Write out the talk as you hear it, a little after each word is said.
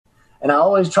And I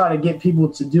always try to get people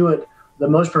to do it the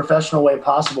most professional way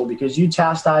possible, because you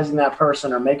chastising that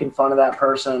person or making fun of that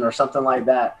person or something like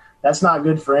that, that's not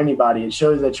good for anybody. It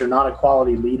shows that you're not a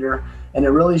quality leader, and it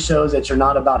really shows that you're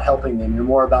not about helping them. You're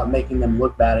more about making them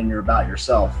look bad, and you're about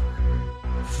yourself.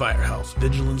 Firehouse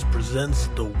Vigilance presents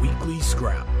The Weekly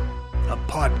Scrap, a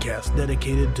podcast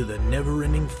dedicated to the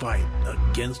never-ending fight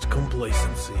against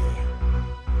complacency.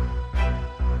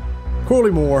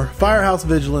 Corley Moore, Firehouse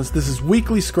Vigilance. This is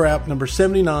Weekly Scrap number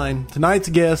 79. Tonight's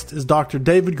guest is Dr.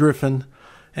 David Griffin.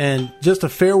 And just a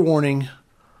fair warning,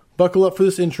 buckle up for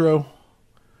this intro.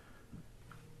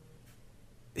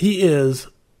 He is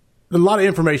a lot of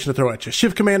information to throw at you.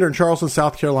 Shift commander in Charleston,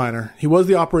 South Carolina. He was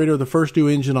the operator of the first due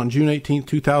engine on June 18,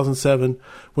 2007,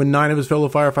 when 9 of his fellow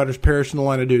firefighters perished in the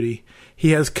line of duty.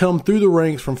 He has come through the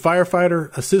ranks from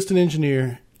firefighter, assistant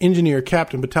engineer,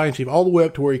 captain, battalion chief, all the way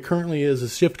up to where he currently is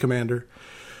as shift commander.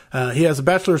 He has a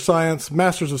Bachelor of Science,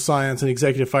 Masters of Science in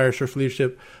Executive Fire Service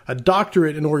Leadership, a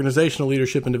doctorate in Organizational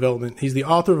Leadership and Development. He's the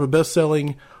author of a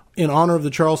best-selling In Honor of the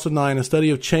Charleston Nine, a study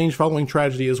of change following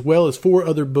tragedy, as well as 4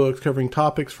 other books covering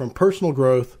topics from personal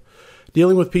growth,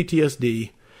 dealing with PTSD,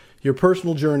 your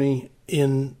personal journey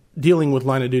in dealing with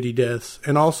line-of-duty deaths,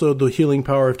 and also the healing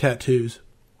power of tattoos.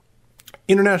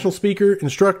 International speaker,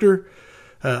 instructor,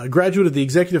 a graduate of the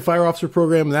Executive Fire Officer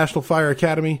Program, National Fire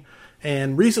Academy,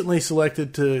 and recently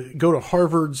selected to go to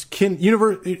Harvard's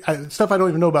stuff I don't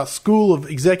even know about, School of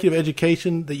Executive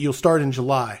Education that you'll start in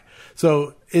July.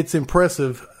 So it's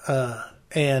impressive.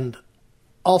 And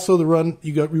also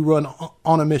we run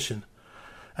on a mission.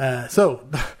 So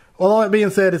all that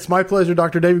being said, it's my pleasure,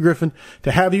 Dr. David Griffin,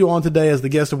 to have you on today as the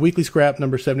guest of Weekly Scrap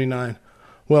number 79.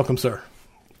 Welcome, sir.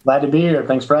 Glad to be here.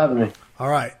 Thanks for having me. All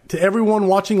right. To everyone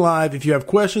watching live, if you have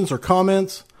questions or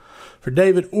comments for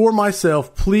David or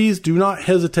myself, please do not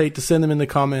hesitate to send them in the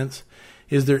comments.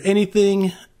 Is there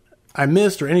anything I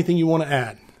missed or anything you want to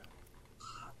add?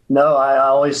 No, I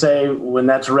always say when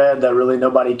that's read that really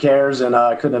nobody cares, and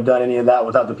I couldn't have done any of that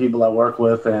without the people I work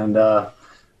with and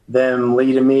them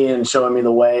leading me and showing me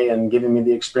the way and giving me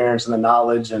the experience and the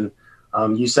knowledge. And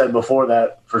you said before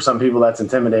that for some people that's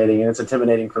intimidating, and it's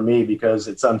intimidating for me because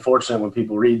it's unfortunate when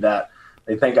people read that.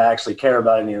 They think I actually care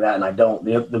about any of that, and I don't.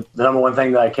 The number one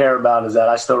thing that I care about is that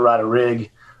I still ride a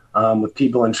rig with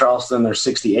people in Charleston. There's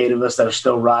 68 of us that are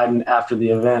still riding after the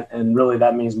event, and really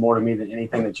that means more to me than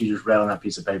anything that you just read on that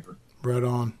piece of paper. Right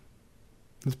on.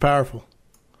 It's powerful.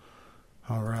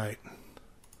 All right.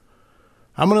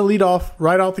 I'm going to lead off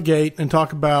right out the gate and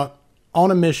talk about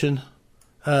On a Mission,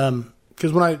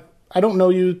 because when I don't know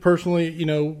you personally,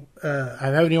 I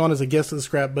have you on as a guest of the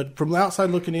scrap, but from the outside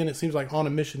looking in, it seems like On a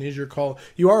Mission is your call.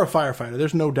 You are a firefighter.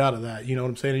 There's no doubt of that. You know what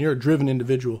I'm saying? And you're a driven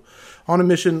individual. On a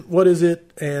Mission, what is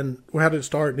it, and how did it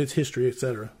start, and its history, et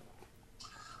cetera?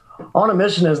 On a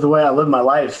Mission is the way I live my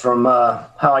life, from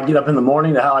how I get up in the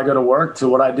morning to how I go to work to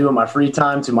what I do in my free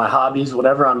time to my hobbies.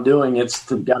 Whatever I'm doing,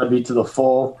 it's got to be to the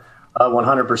full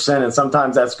 100%. And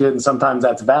sometimes that's good and sometimes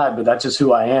that's bad, but that's just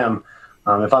who I am.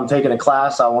 If I'm taking a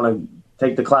class, I want to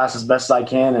take the class as best as I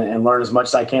can and learn as much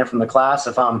as I can from the class.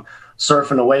 If I'm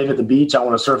surfing a wave at the beach, I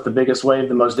want to surf the biggest wave,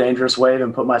 the most dangerous wave,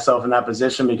 and put myself in that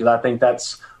position because I think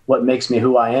that's what makes me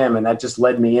who I am. And that just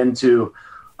led me into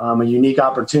a unique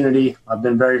opportunity. I've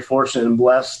been very fortunate and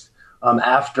blessed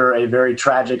after a very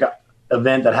tragic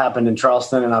event that happened in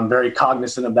Charleston, and I'm very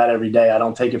cognizant of that every day. I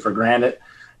don't take it for granted.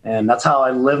 And that's how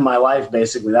I live my life,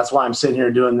 basically. That's why I'm sitting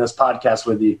here doing this podcast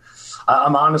with you.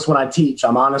 I'm honest when I teach.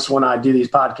 I'm honest when I do these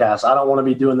podcasts. I don't want to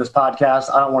be doing this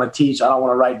podcast. I don't want to teach. I don't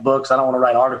want to write books. I don't want to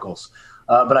write articles.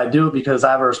 But I do it because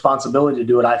I have a responsibility to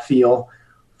do it, I feel,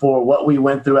 for what we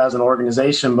went through as an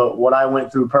organization, but what I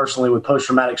went through personally with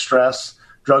post-traumatic stress,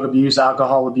 drug abuse,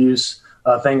 alcohol abuse,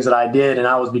 things that I did. And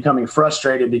I was becoming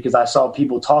frustrated because I saw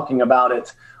people talking about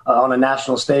it on a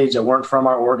national stage that weren't from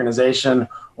our organization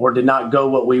or did not go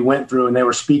what we went through. And they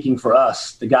were speaking for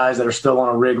us, the guys that are still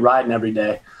on a rig riding every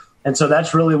day. And so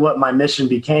that's really what my mission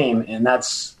became. And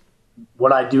that's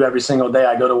what I do every single day.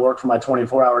 I go to work for my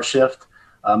 24-hour shift.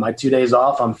 My 2 days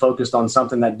off, I'm focused on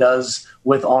something that does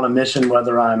with On a Mission,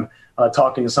 whether I'm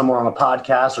talking to someone on a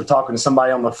podcast or talking to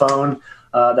somebody on the phone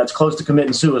that's close to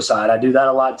committing suicide. I do that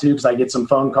a lot too because I get some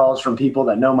phone calls from people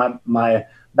that know my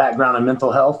background in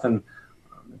mental health, and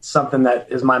it's something that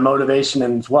is my motivation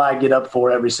and it's what I get up for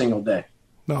every single day.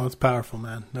 No, it's powerful,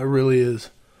 man. That really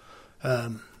is.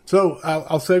 So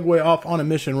I'll segue off On a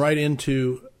Mission right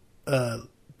into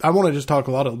I want to just talk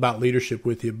a lot about leadership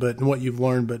with you, and what you've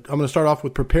learned, but I'm going to start off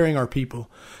with preparing our people,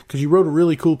 because you wrote a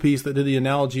really cool piece that did the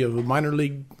analogy of a minor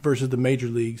league versus the major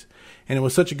leagues. And it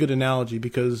was such a good analogy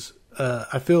because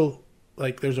I feel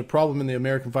like there's a problem in the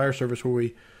American Fire Service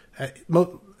where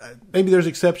maybe there's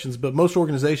exceptions, but most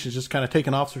organizations just kind of take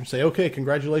an officer and say, okay,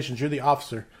 congratulations, you're the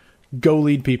officer. Go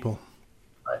lead people.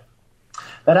 Right.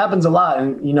 That happens a lot.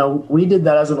 And, we did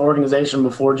that as an organization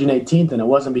before June 18th, and it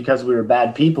wasn't because we were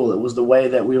bad people. It was the way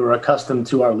that we were accustomed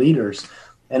to our leaders.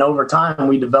 And over time,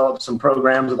 we developed some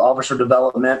programs with officer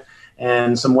development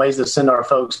and some ways to send our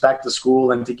folks back to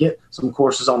school and to get some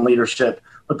courses on leadership.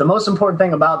 But the most important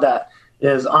thing about that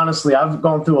is, honestly, I've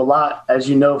gone through a lot, as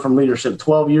you know, from leadership,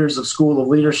 12 years of school of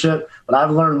leadership, but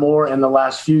I've learned more in the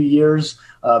last few years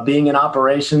being in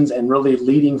operations and really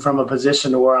leading from a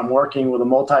position to where I'm working with a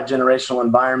multi-generational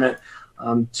environment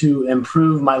to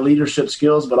improve my leadership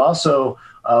skills, but also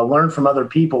learn from other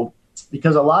people,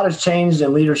 because a lot has changed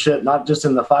in leadership, not just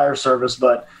in the fire service,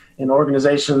 but in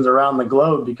organizations around the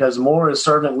globe, because more is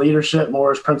servant leadership,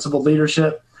 more is principled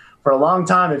leadership. For a long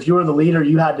time, if you were the leader,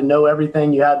 you had to know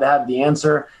everything, you had to have the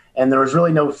answer, and there was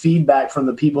really no feedback from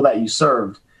the people that you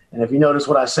served. And if you notice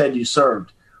what I said, you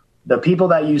served. The people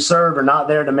that you serve are not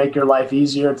there to make your life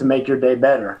easier, to make your day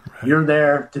better. Right. You're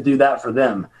there to do that for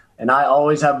them. And I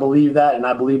always have believed that, and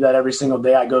I believe that every single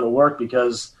day I go to work,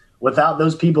 because without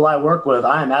those people I work with,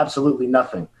 I am absolutely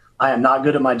nothing. I am not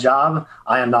good at my job.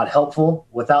 I am not helpful.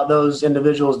 Without those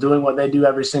individuals doing what they do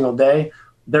every single day,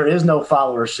 there is no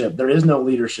followership. There is no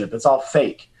leadership. It's all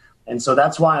fake. And so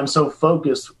that's why I'm so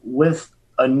focused with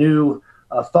a new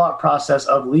thought process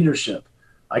of leadership.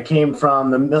 I came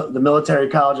from the Military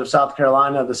College of South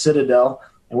Carolina, the Citadel,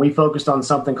 and we focused on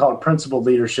something called principled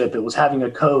leadership. It was having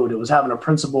a code. It was having a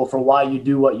principle for why you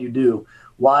do what you do,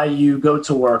 why you go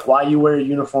to work, why you wear a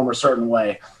uniform a certain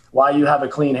way, why you have a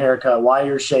clean haircut, why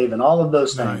you're shaven, all of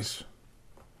those things. Nice.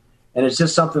 And it's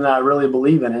just something that I really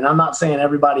believe in. And I'm not saying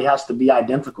everybody has to be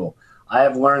identical. I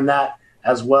have learned that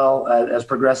as well as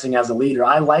progressing as a leader.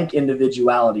 I like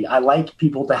individuality. I like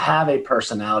people to have a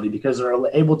personality because they're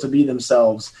able to be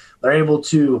themselves. They're able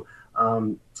to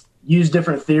use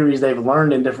different theories they've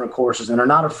learned in different courses and are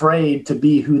not afraid to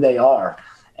be who they are.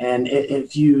 And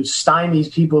if you stymie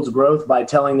people's growth by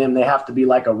telling them they have to be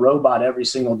like a robot every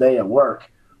single day at work,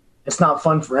 it's not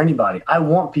fun for anybody. I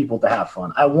want people to have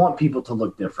fun. I want people to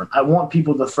look different. I want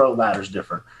people to throw ladders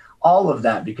different. All of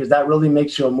that, because that really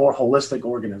makes you a more holistic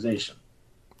organization.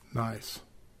 Nice.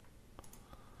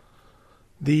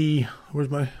 Where's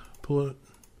my pull it?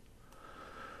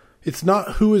 It's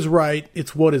not who is right,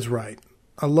 it's what is right.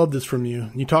 I love this from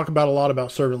you. You talk about a lot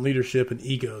about servant leadership and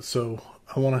egos, so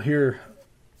I want to hear.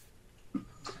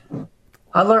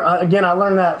 I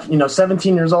learned that,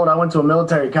 17 years old, I went to a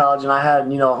military college and I had,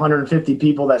 150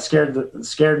 people that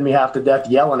scared me half to death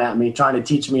yelling at me, trying to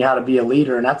teach me how to be a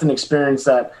leader. And that's an experience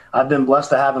that I've been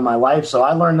blessed to have in my life. So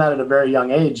I learned that at a very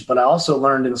young age, but I also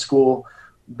learned in school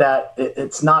that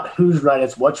it's not who's right,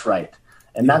 it's what's right.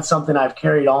 And that's something I've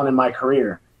carried on in my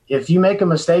career. If you make a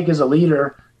mistake as a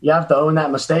leader, you have to own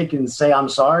that mistake and say, I'm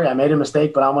sorry, I made a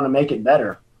mistake, but I want to make it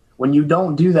better. When you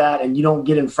don't do that and you don't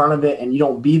get in front of it and you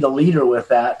don't be the leader with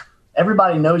that,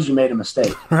 everybody knows you made a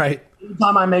mistake. Right.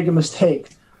 Anytime I make a mistake,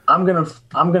 I'm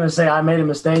gonna say I made a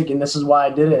mistake and this is why I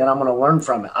did it, and I'm gonna learn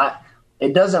from it.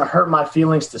 It doesn't hurt my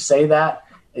feelings to say that.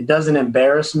 It doesn't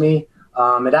embarrass me.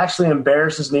 It actually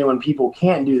embarrasses me when people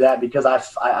can't do that, because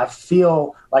I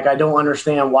feel like I don't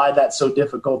understand why that's so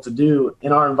difficult to do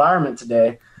in our environment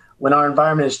today, when our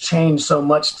environment has changed so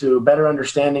much to a better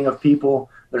understanding of people.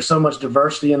 There's so much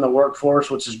diversity in the workforce,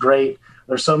 which is great.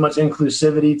 There's so much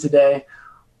inclusivity today,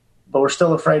 but we're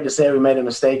still afraid to say we made a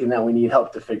mistake and that we need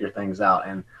help to figure things out.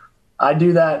 And I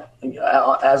do that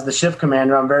as the shift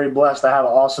commander. I'm very blessed. I have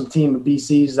an awesome team of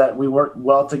BCs that we work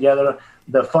well together.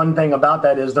 The fun thing about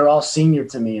that is they're all senior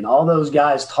to me, and all those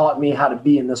guys taught me how to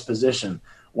be in this position.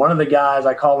 One of the guys,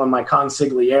 I call him my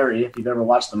consigliere, if you've ever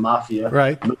watched The Mafia.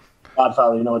 Right.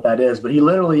 Godfather, you know what that is, but he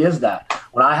literally is that.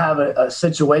 When I have a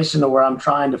situation where I'm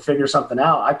trying to figure something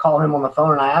out, I call him on the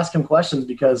phone and I ask him questions,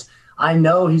 because I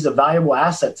know he's a valuable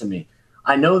asset to me.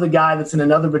 I know the guy that's in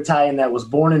another battalion that was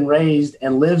born and raised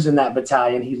and lives in that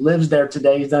battalion. He lives there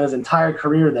today. He's done his entire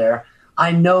career there.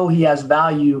 I know he has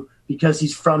value because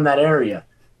he's from that area.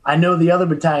 I know the other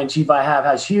battalion chief I have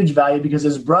has huge value because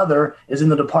his brother is in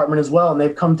the department as well, and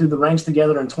they've come through the ranks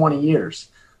together in 20 years.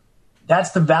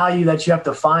 That's the value that you have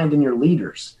to find in your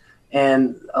leaders.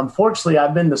 And unfortunately,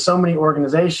 I've been to so many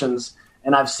organizations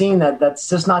and I've seen that that's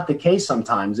just not the case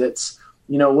sometimes. It's,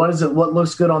 what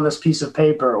looks good on this piece of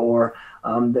paper, or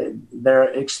their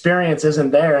experience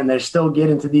isn't there, and they still get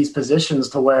into these positions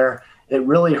to where it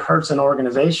really hurts an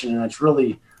organization, and it's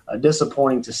really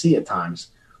disappointing to see at times.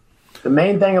 The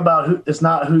main thing about it's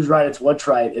not who's right, it's what's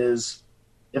right, is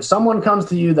if someone comes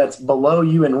to you that's below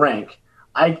you in rank,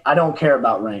 I don't care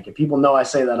about rank. And people know I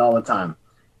say that all the time.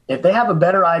 If they have a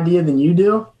better idea than you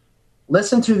do,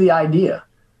 listen to the idea.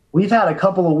 We've had a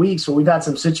couple of weeks where we've had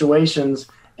some situations,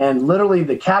 and literally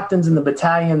the captains in the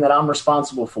battalion that I'm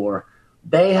responsible for,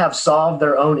 they have solved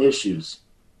their own issues.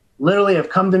 Literally have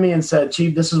come to me and said,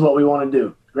 Chief, this is what we want to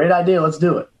do. Great idea. Let's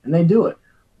do it. And they do it.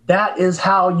 That is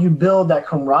how you build that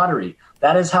camaraderie.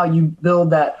 That is how you build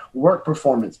that work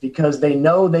performance, because they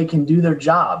know they can do their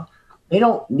job. They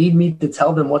don't need me to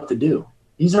tell them what to do.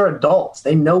 These are adults.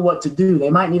 They know what to do.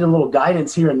 They might need a little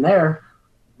guidance here and there,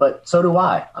 but so do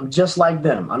I. I'm just like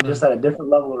them. I'm just at a different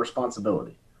level of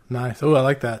responsibility. Nice. Oh, I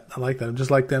like that. I'm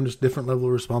just like them, just different level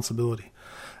of responsibility.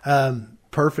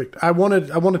 Perfect. I want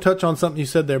to touch on something you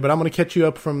said there, but I'm going to catch you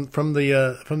up from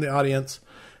the audience,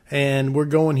 and we're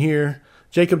going here.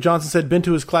 Jacob Johnson said, been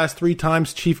to his class 3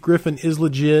 times. Chief Griffin is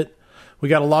legit. We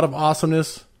got a lot of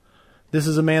awesomeness. This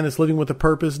is a man that's living with a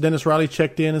purpose. Dennis Riley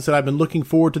checked in and said, I've been looking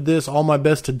forward to this. All my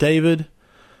best to David.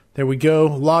 There we go.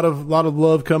 A lot of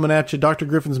love coming at you. Dr.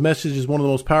 Griffin's message is one of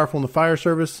the most powerful in the fire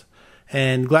service.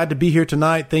 And glad to be here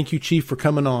tonight. Thank you, Chief, for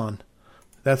coming on.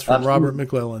 That's from Absolutely. Robert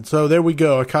McClellan. So there we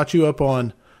go. I caught you up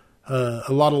on a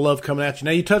lot of love coming at you.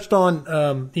 Now, you touched on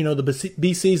the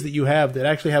BCs that you have that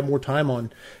actually have more time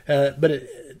on. But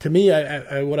to me,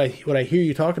 what I hear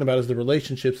you talking about is the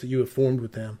relationships that you have formed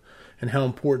with them and how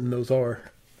important those are.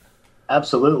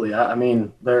 Absolutely.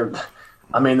 They're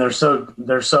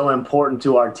so important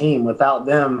to our team. Without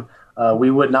them, we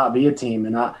would not be a team.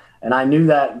 And I knew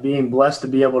that, being blessed to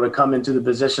be able to come into the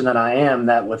position that I am,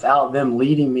 that without them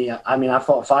leading me, I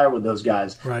fought fire with those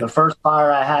guys. Right. The first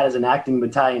fire I had as an acting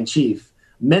battalion chief,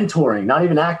 mentoring, not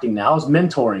even acting now, I was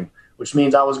mentoring, which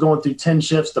means I was going through 10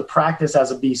 shifts to practice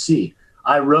as a BC.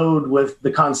 I rode with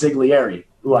the consigliere,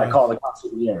 who I call the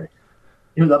consigliere.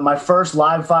 My first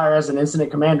live fire as an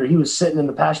incident commander, he was sitting in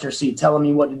the passenger seat telling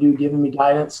me what to do, giving me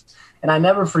guidance. And I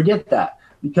never forget that,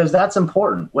 because that's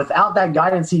important. Without that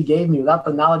guidance he gave me, without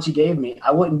the knowledge he gave me,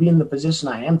 I wouldn't be in the position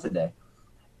I am today.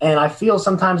 And I feel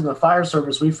sometimes in the fire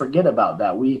service, we forget about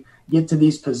that. We get to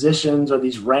these positions or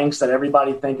these ranks that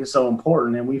everybody think is so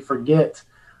important, and we forget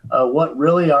what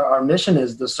really our mission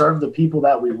is, to serve the people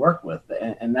that we work with.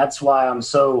 And that's why I'm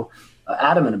so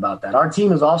adamant about that. Our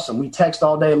team is awesome. We text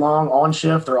all day long, on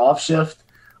shift or off shift,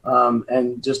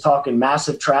 and just talking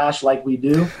massive trash like we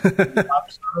do.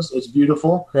 It's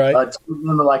beautiful. Right. Two of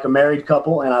them are like a married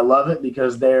couple, and I love it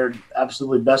because they're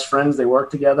absolutely best friends. They work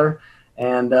together,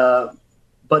 and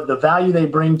but the value they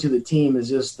bring to the team is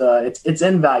just it's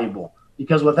invaluable,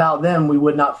 because without them, we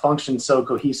would not function so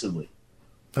cohesively.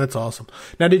 That's awesome.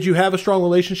 Now, did you have a strong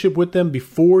relationship with them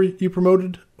before you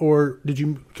promoted, or did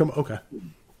you come? Okay.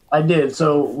 I did.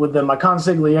 So with my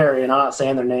consigliere, and I'm not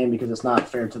saying their name because it's not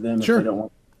fair to them if they don't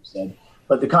want to be said,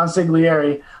 but the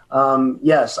consigliere,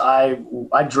 yes, I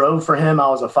drove for him. I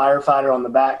was a firefighter on the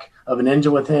back of an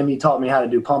engine with him. He taught me how to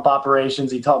do pump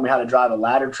operations. He taught me how to drive a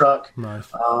ladder truck. Nice.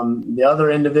 The other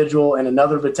individual in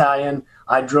another battalion,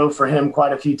 I drove for him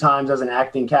quite a few times as an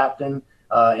acting captain.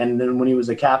 And then when he was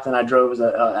a captain, I drove as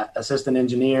an assistant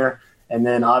engineer. And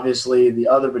then obviously the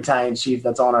other battalion chief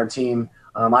that's on our team,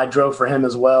 I drove for him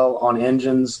as well on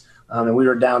engines, and we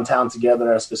were downtown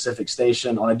together at a specific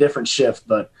station on a different shift.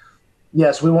 But,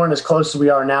 yes, we weren't as close as we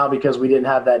are now because we didn't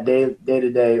have that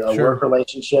day-to-day work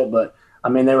relationship. But,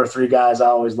 they were 3 guys I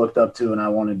always looked up to, and I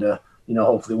wanted to,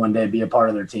 hopefully one day be a part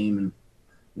of their team. And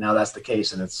now that's the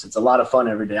case, and it's a lot of fun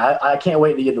every day. I can't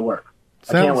wait to get to work.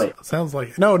 I can't wait. Sounds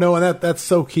like no, and that's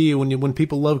so key. When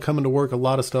people love coming to work, a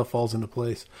lot of stuff falls into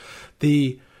place.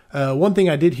 The one thing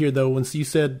I did hear, though, when you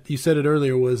said it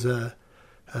earlier, was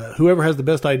whoever has the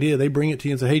best idea, they bring it to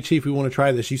you and say, "Hey, Chief, we want to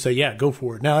try this." You say, "Yeah, go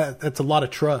for it." Now, that's a lot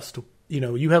of trust.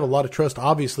 You have a lot of trust,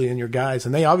 obviously, in your guys,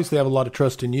 and they obviously have a lot of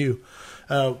trust in you.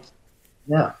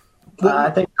 Yeah. I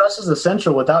think trust is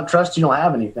essential. Without trust, you don't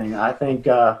have anything. I think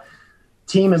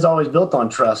team is always built on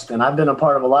trust, and I've been a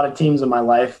part of a lot of teams in my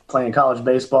life, playing college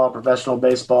baseball, professional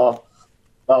baseball.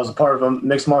 I was a part of a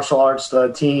mixed martial arts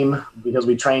team because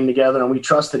we trained together and we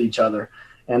trusted each other.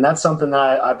 And that's something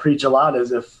that I preach a lot,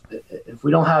 is if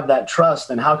we don't have that trust,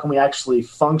 then how can we actually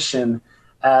function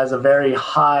as a very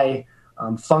high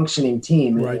functioning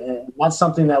team? Right. And that's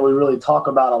something that we really talk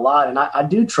about a lot. And I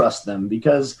do trust them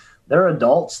because they're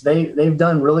adults. They've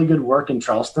done really good work in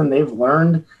Charleston. They've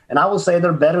learned, and I will say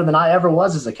they're better than I ever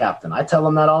was as a captain. I tell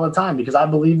them that all the time because I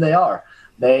believe they are.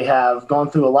 They have gone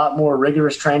through a lot more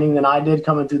rigorous training than I did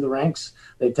coming through the ranks.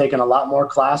 They've taken a lot more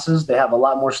classes. They have a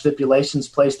lot more stipulations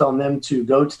placed on them to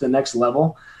go to the next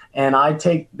level. And I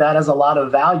take that as a lot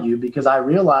of value because I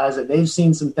realize that they've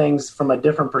seen some things from a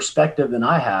different perspective than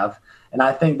I have. And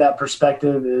I think that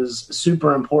perspective is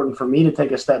super important for me to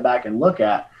take a step back and look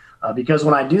at. because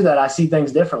when I do that, I see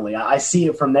things differently. I see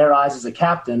it from their eyes as a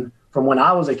captain, from when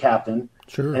I was a captain,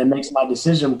 Sure. and it makes my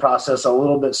decision process a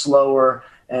little bit slower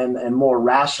and more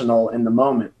rational in the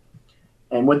moment.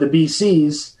 And with the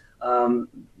BCs,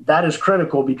 that is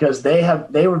critical because they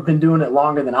have been doing it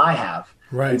longer than I have.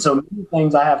 Right. And so many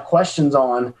things I have questions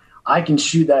on, I can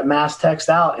shoot that mass text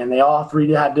out, and they all three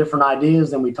have different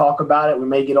ideas. Then we talk about it. We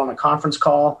may get on a conference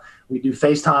call. We do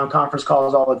FaceTime conference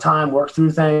calls all the time, work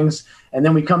through things, and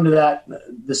then we come to that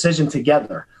decision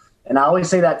together. And I always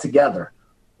say that together.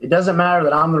 It doesn't matter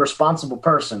that I'm the responsible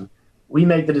person. We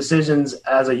make the decisions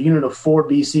as a unit of 4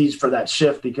 BCs for that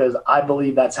shift because I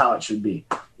believe that's how it should be.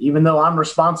 Even though I'm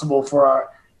responsible for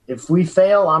if we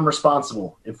fail, I'm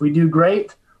responsible. If we do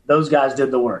great, those guys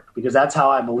did the work because that's how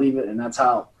I believe it, and that's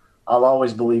how I'll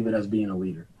always believe it as being a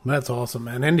leader. That's awesome,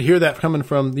 man. And to hear that coming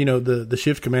from, the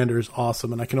shift commander is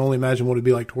awesome, and I can only imagine what it'd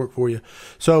be like to work for you.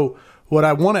 So what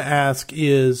I want to ask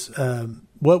is,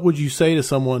 what would you say to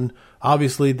someone,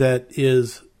 obviously, that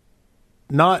does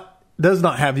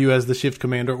not have you as the shift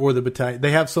commander or the battalion?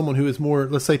 They have someone who is more,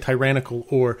 let's say, tyrannical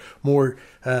or more,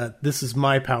 this is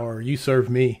my power, you serve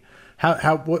me.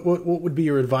 What would be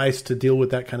your advice to deal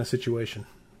with that kind of situation?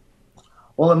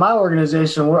 Well, in my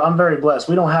organization, I'm very blessed.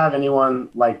 We don't have anyone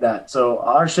like that. So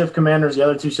our shift commanders, the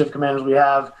other 2 shift commanders we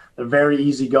have, they're very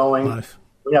easygoing. Nice.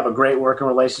 We have a great working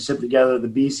relationship together. The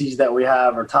BCs that we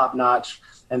have are top notch.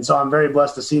 And so I'm very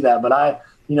blessed to see that. But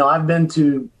I've been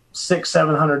to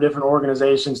 600-700 different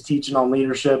organizations teaching on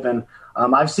leadership. And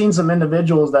I've seen some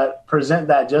individuals that present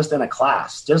that just in a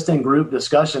class, just in group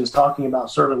discussions, talking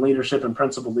about servant leadership and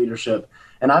principled leadership.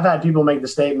 And I've had people make the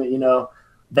statement,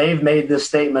 they've made this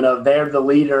statement of they're the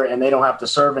leader and they don't have to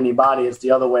serve anybody. It's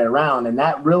the other way around. And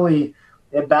that really,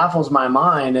 it baffles my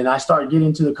mind. And I start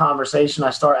getting to the conversation. I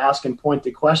start asking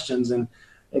pointed questions. And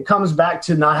it comes back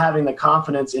to not having the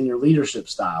confidence in your leadership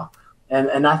style.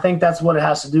 And I think that's what it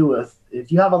has to do with.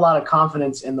 If you have a lot of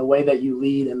confidence in the way that you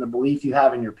lead and the belief you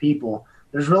have in your people,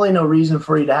 there's really no reason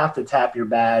for you to have to tap your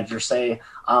badge or say,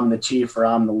 I'm the chief or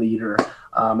I'm the leader.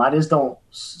 I just don't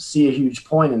see a huge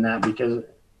point in that because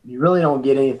you really don't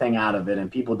get anything out of it, and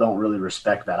people don't really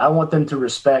respect that. I want them to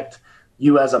respect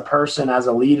you as a person, as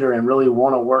a leader, and really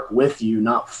want to work with you,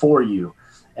 not for you.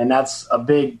 And that's a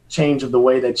big change of the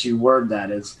way that you word that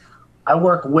is I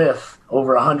work with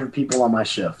over 100 people on my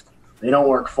shift. They don't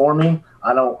work for me.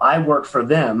 I work for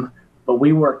them, but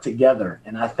we work together.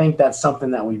 And I think that's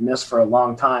something that we've missed for a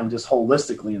long time, just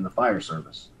holistically in the fire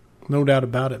service. No doubt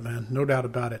about it, man. No doubt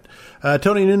about it.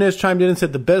 Tony Nunez chimed in and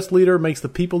said, the best leader makes the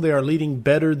people they are leading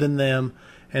better than them.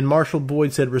 And Marshall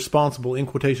Boyd said, responsible, in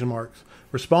quotation marks.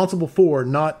 Responsible for,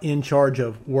 not in charge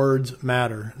of. Words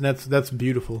matter. And that's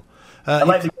beautiful. I'd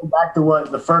like to go back to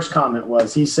what the first comment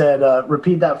was. He said,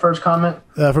 repeat that first comment.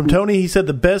 From Tony, he said,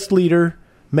 the best leader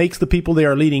makes the people they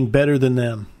are leading better than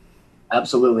them.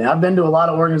 Absolutely. I've been to a lot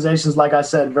of organizations, like I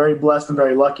said, very blessed and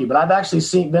very lucky. But I've actually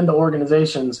been to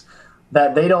organizations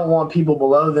that they don't want people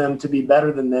below them to be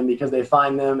better than them because they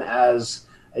find them as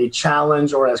a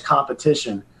challenge or as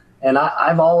competition. And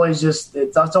I've always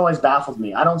that's always baffled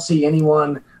me. I don't see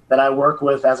anyone that I work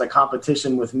with as a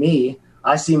competition with me.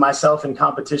 I see myself in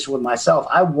competition with myself.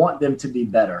 I want them to be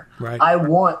better. Right. I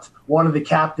want one of the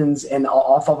captains and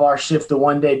off of our shift to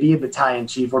one day be a battalion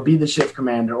chief or be the shift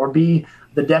commander or be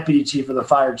the deputy chief or the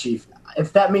fire chief.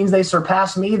 If that means they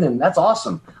surpass me, then that's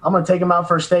awesome. I'm going to take them out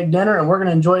for a steak dinner and we're going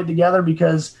to enjoy it together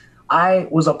because I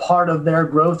was a part of their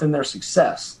growth and their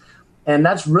success. And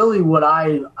that's really what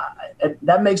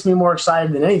that makes me more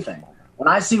excited than anything. When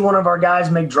I see one of our guys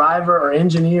make driver or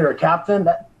engineer or captain,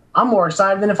 I'm more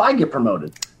excited than if I get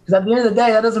promoted. Because at the end of the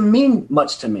day, that doesn't mean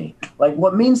much to me. Like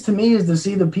what means to me is to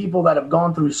see the people that have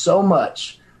gone through so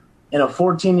much in a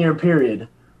 14-year period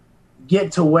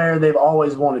get to where they've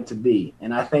always wanted to be.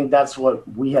 And I think that's what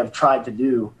we have tried to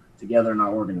do together in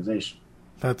our organization.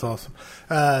 That's awesome.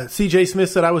 C.J. Smith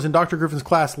said, I was in Dr. Griffin's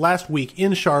class last week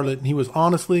in Charlotte, and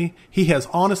he has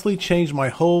honestly changed my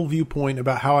whole viewpoint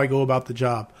about how I go about the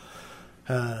job.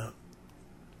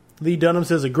 Lee Dunham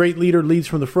says, a great leader leads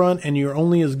from the front, and you're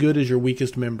only as good as your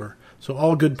weakest member. So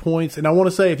all good points. And I want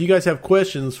to say, if you guys have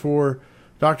questions for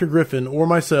Dr. Griffin or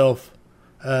myself,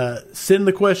 send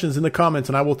the questions in the comments,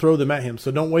 and I will throw them at him.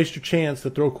 So don't waste your chance to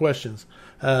throw questions.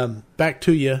 Back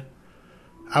to you.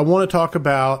 I want to talk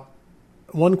about,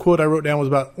 one quote I wrote down was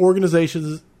about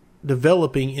organizations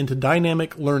developing into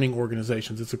dynamic learning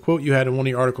organizations. It's a quote you had in one of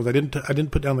your articles. I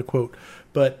didn't put down the quote,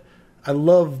 but I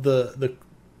love the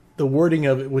wording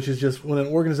of it, which is just when an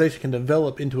organization can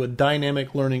develop into a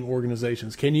dynamic learning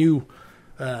organizations. Can you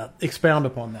expound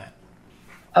upon that?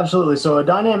 Absolutely. So a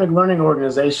dynamic learning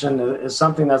organization is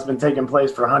something that's been taking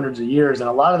place for hundreds of years. And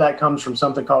a lot of that comes from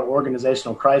something called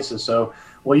organizational crisis. So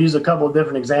we'll use a couple of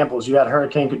different examples. You had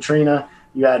Hurricane Katrina,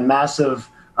 you had massive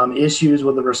issues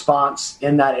with the response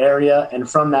in that area. And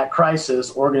from that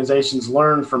crisis, organizations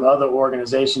learned from other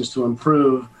organizations to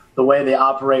improve the way they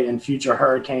operate in future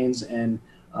hurricanes and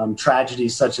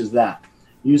tragedies such as that.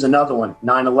 Use another one,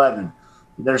 9/11.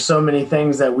 There's so many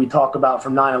things that we talk about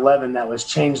from 9/11 that was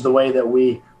changed the way that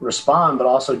we respond, but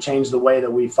also changed the way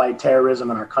that we fight terrorism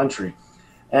in our country.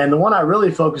 And the one I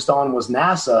really focused on was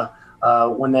NASA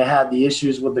when they had the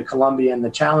issues with the Columbia and the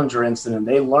Challenger incident.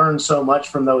 They learned so much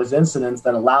from those incidents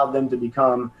that allowed them to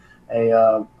become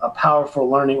a powerful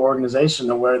learning organization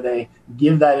to where they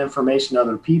give that information to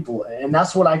other people. And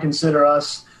that's what I consider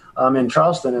us in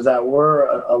Charleston, is that we're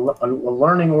a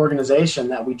learning organization,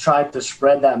 that we try to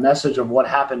spread that message of what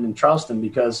happened in Charleston,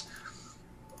 because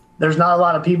there's not a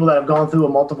lot of people that have gone through a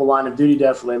multiple line of duty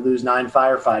death where they lose 9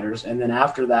 firefighters. And then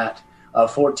after that,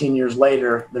 14 years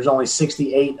later, there's only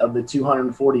 68 of the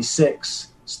 246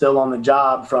 still on the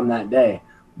job from that day.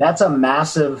 That's a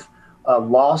massive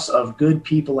loss of good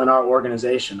people in our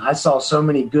organization. I saw so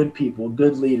many good people,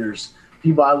 good leaders,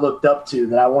 people I looked up to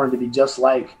that I wanted to be just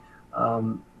like,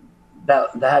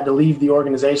 that had to leave the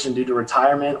organization due to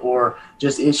retirement or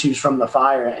just issues from the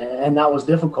fire. And that was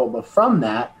difficult. But from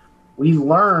that, we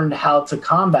learned how to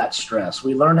combat stress.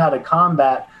 We learned how to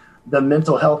combat the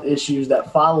mental health issues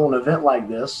that follow an event like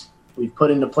this. We've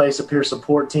put into place a peer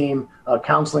support team,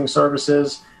 counseling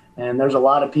services, and there's a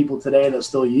lot of people today that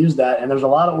still use that. And there's a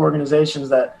lot of organizations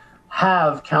that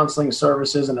have counseling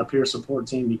services and a peer support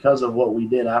team because of what we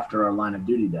did after our line of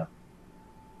duty death.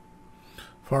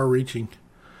 Far-reaching.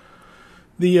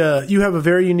 You have a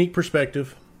very unique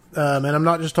perspective, and I'm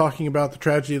not just talking about the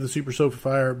tragedy of the Super Sofa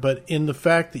fire, but in the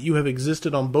fact that you have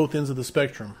existed on both ends of the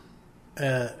spectrum.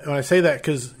 When I say that,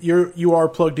 because you are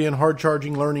plugged in, hard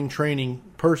charging, learning, training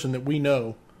person that we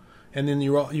know, and then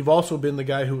you've also been the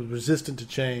guy who was resistant to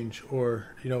change, or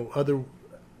other,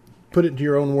 put it into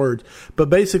your own words. But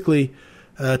basically,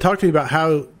 talk to me about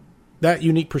how that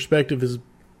unique perspective has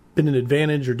been an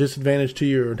advantage or disadvantage to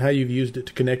you, and how you've used it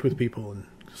to connect with people and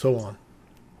so on.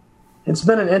 It's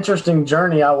been an interesting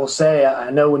journey, I will say.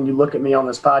 I know when you look at me on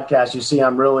this podcast, you see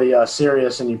I'm really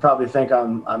serious, and you probably think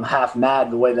I'm half mad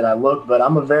the way that I look. But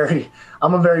I'm a very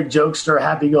jokester,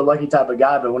 happy-go-lucky type of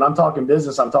guy. But when I'm talking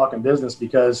business, I'm talking business,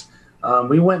 because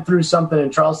we went through something in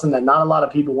Charleston that not a lot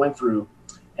of people went through,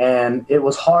 and it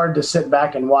was hard to sit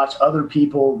back and watch other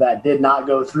people that did not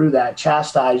go through that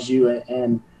chastise you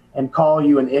and call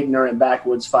you an ignorant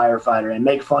backwoods firefighter and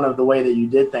make fun of the way that you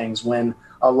did things, when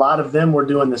a lot of them were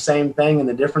doing the same thing. And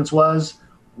the difference was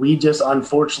we just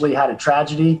unfortunately had a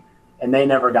tragedy and they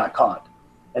never got caught.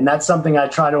 And that's something I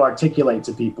try to articulate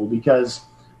to people, because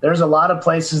there's a lot of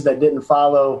places that didn't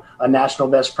follow a national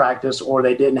best practice, or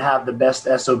they didn't have the best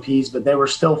SOPs, but they were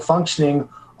still functioning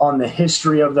on the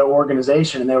history of their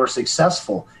organization, and they were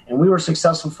successful. And we were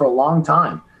successful for a long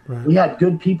time. Right. We had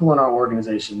good people in our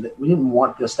organization. We didn't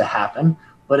want this to happen,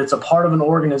 but it's a part of an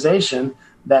organization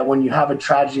that when you have a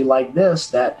tragedy like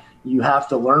this, that you have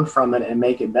to learn from it and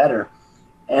make it better.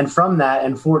 And from that,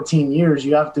 in 14 years,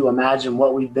 you have to imagine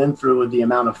what we've been through with the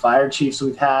amount of fire chiefs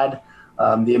we've had,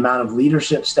 the amount of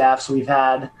leadership staffs we've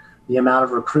had, the amount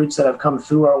of recruits that have come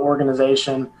through our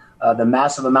organization, the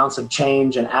massive amounts of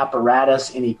change and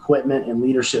apparatus and equipment and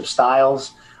leadership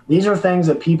styles. These are things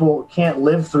that people can't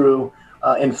live through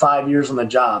in 5 years on the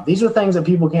job. These are things that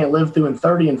people can't live through in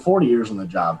 30 and 40 years on the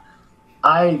job.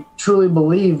 I truly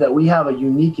believe that we have a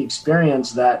unique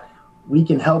experience that we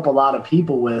can help a lot of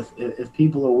people with if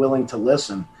people are willing to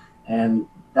listen. And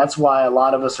that's why a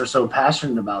lot of us are so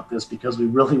passionate about this, because we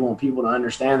really want people to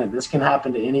understand that this can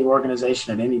happen to any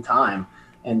organization at any time.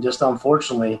 And just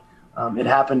unfortunately, it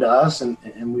happened to us,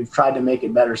 and we've tried to make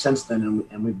it better since then,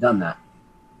 and we've done that.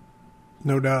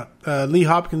 No doubt. Lee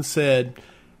Hopkins said,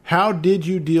 how did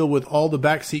you deal with all the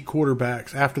backseat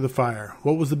quarterbacks after the fire?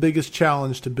 What was the biggest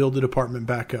challenge to build the department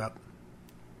back up?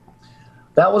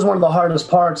 That was one of the hardest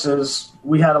parts. Is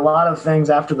we had a lot of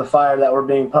things after the fire that were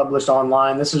being published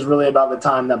online. This is really about the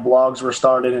time that blogs were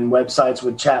started and websites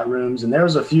with chat rooms. And there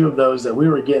was a few of those that we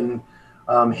were getting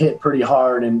hit pretty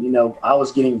hard. And, I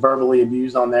was getting verbally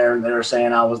abused on there, and they were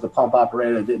saying I was the pump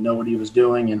operator that didn't know what he was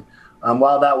doing. And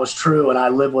while that was true, and I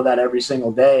live with that every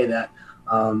single day, that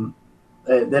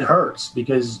it hurts,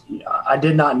 because I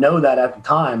did not know that at the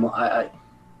time.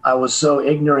 I was so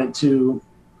ignorant to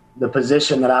the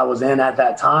position that I was in at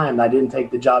that time. I didn't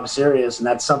take the job serious, and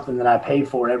that's something that I pay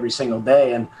for every single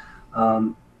day.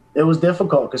 And it was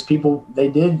difficult because people, they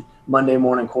did Monday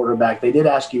morning quarterback. They did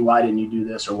ask you, why didn't you do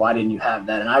this or why didn't you have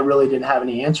that? And I really didn't have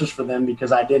any answers for them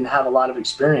because I didn't have a lot of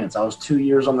experience. I was 2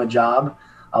 years on the job.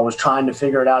 I was trying to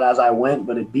figure it out as I went,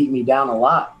 but it beat me down a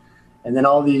lot. And then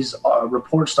all these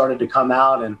reports started to come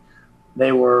out, and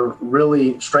they were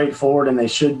really straightforward, and they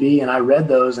should be. And I read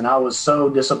those, and I was so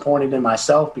disappointed in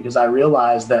myself because I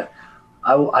realized that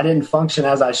I didn't function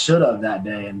as I should have that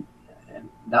day. And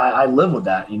I live with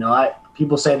that.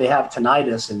 People say they have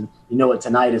tinnitus, and you know what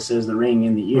tinnitus is, the ringing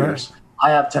in the ears. Right.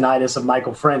 I have tinnitus of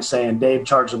Michael French saying, Dave,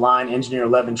 charge the line, engineer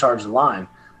 11, charge the line,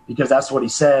 because that's what he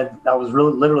said. That was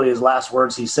really literally his last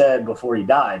words he said before he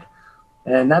died.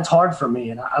 And that's hard for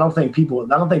me. And I don't think people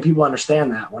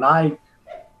understand that. When I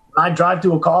drive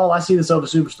to a call, I see the Silva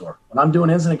Superstore. When I'm doing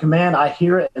incident command, I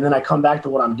hear it, and then I come back to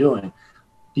what I'm doing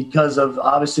because of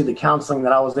obviously the counseling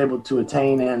that I was able to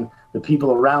attain and the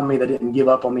people around me that didn't give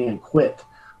up on me and quit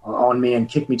on me and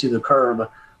kick me to the curb.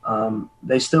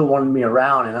 They still wanted me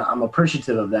around, and I'm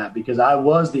appreciative of that because I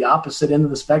was the opposite end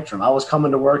of the spectrum. I was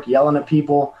coming to work yelling at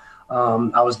people.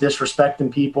 I was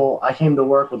disrespecting people. I came to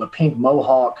work with a pink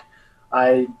mohawk.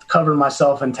 I covered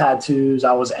myself in tattoos.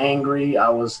 I was angry. I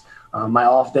was my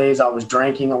off days, I was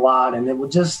drinking a lot, and it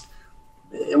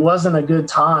wasn't a good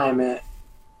time.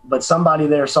 But somebody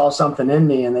there saw something in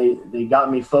me, and they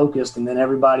got me focused. And then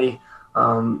everybody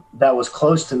that was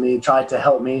close to me tried to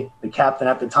help me. The captain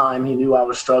at the time, he knew I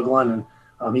was struggling,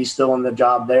 and he's still on the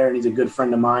job there, and he's a good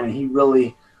friend of mine. And he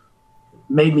really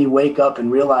made me wake up and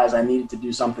realize I needed to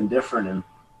do something different. And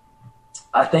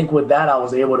I think with that, I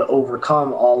was able to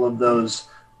overcome all of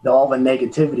all the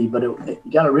negativity. But you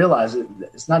got to realize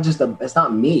it's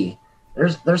not me.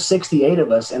 There's 68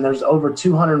 of us, and there's over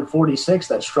 246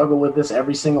 that struggle with this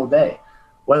every single day,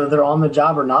 whether they're on the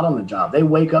job or not on the job. They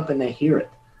wake up and they hear it,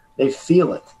 they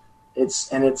feel it.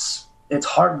 It's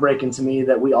heartbreaking to me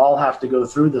that we all have to go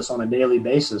through this on a daily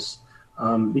basis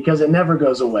because it never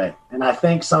goes away. And I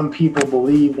think some people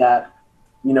believe that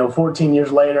 14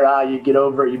 years later, you get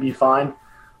over it, you be fine.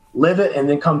 Live it and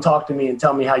then come talk to me and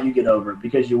tell me how you get over it,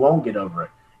 because you won't get over it.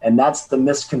 And that's the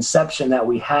misconception that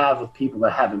we have with people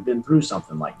that haven't been through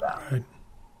something like that. Right.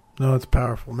 No, it's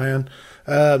powerful, man.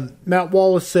 Matt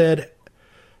Wallace said,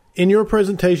 in your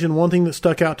presentation, one thing that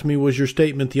stuck out to me was your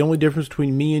statement, the only difference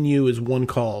between me and you is one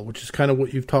call, which is kind of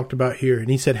what you've talked about here. And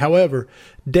he said, however,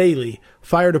 daily,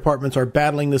 fire departments are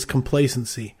battling this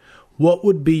complacency. What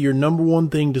would be your number one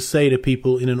thing to say to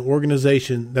people in an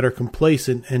organization that are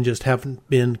complacent and just haven't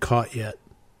been caught yet?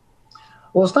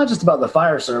 Well, it's not just about the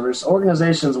fire service.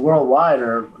 Organizations worldwide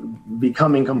are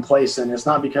becoming complacent. It's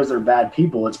not because they're bad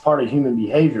people. It's part of human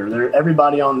behavior.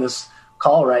 Everybody on this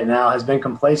call right now has been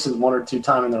complacent one or two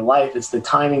times in their life. It's the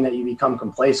timing that you become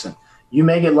complacent. You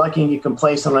may get lucky and get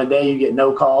complacent on a day you get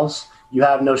no calls. You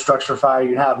have no structure fire.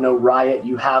 You have no riot.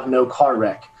 You have no car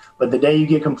wreck. But the day you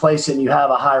get complacent, you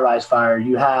have a high-rise fire,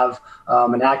 you have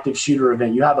an active shooter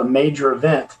event, you have a major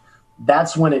event,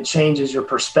 that's when it changes your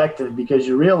perspective, because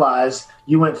you realize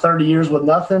you went 30 years with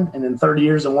nothing, and then 30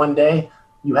 years in one day,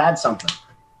 you had something.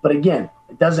 But again,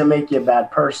 it doesn't make you a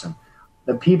bad person.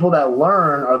 The people that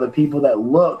learn are the people that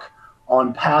look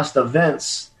on past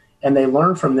events, and they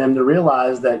learn from them to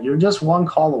realize that you're just one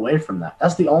call away from that.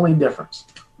 That's the only difference.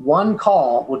 One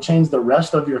call will change the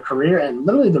rest of your career and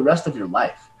literally the rest of your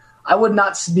life. I would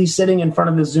not be sitting in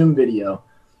front of this Zoom video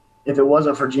if it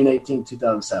wasn't for June 18,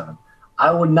 2007.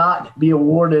 I would not be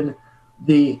awarded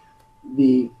the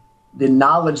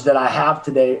knowledge that I have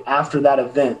today after that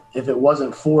event if it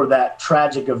wasn't for that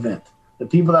tragic event. The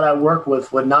people that I work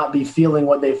with would not be feeling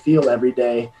what they feel every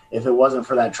day if it wasn't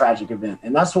for that tragic event.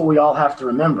 And that's what we all have to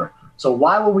remember. So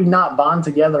why would we not bond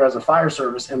together as a fire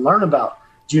service and learn about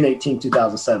June 18,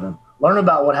 2007, learn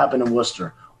about what happened in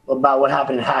Worcester, about what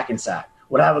happened in Hackensack,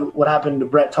 what happened to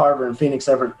Brett Tarver in Phoenix,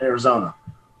 Arizona.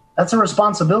 That's a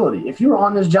responsibility. If you're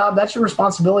on this job, that's your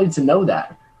responsibility to know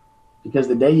that, because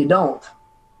the day you don't,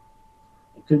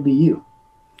 it could be you.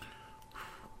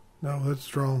 No, that's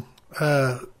strong.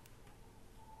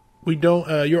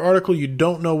 Your article, you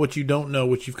don't know what you don't know,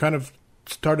 which you've kind of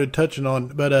started touching on,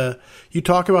 but you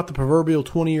talk about the proverbial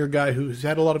 20-year guy who's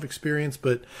had a lot of experience,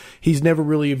 but he's never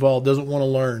really evolved, doesn't want to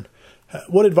learn.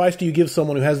 What advice do you give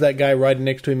someone who has that guy riding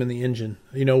next to him in the engine?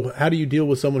 How do you deal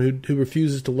with someone who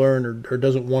refuses to learn or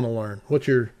doesn't want to learn? What's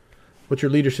your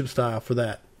leadership style for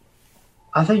that?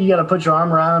 I think you got to put your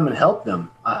arm around them and help them.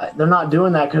 They're not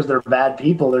doing that because they're bad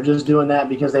people. They're just doing that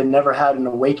because they've never had an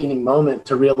awakening moment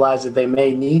to realize that they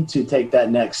may need to take that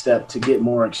next step to get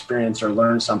more experience or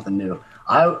learn something new.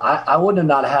 I would have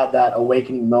not had that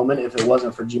awakening moment if it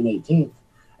wasn't for June 18th.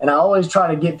 And I always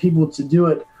try to get people to do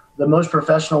it the most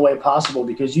professional way possible,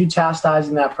 because you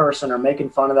chastising that person or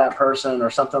making fun of that person or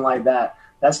something like that,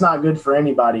 that's not good for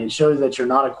anybody. It shows that you're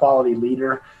not a quality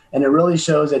leader, and it really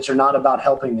shows that you're not about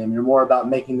helping them. You're more about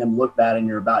making them look bad, and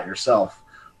you're about yourself.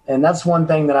 And that's one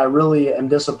thing that I really am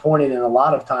disappointed in a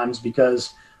lot of times,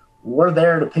 because we're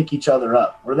there to pick each other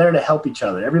up. We're there to help each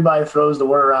other. Everybody throws the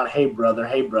word around, hey,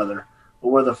 brother, but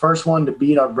we're the first one to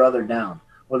beat our brother down.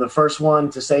 We're the first one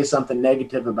to say something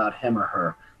negative about him or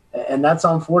her. And that's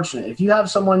unfortunate. If you have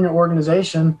someone in your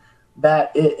organization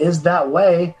that is that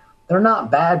way, they're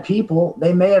not bad people.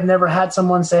 They may have never had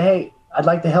someone say, hey, I'd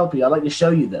like to help you. I'd like to show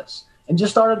you this. And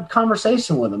just start a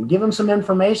conversation with them. Give them some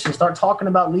information. Start talking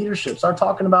about leadership. Start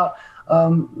talking about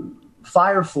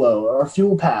fire flow or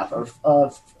fuel path or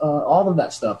all of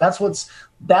that stuff. That's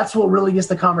what really gets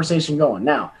the conversation going.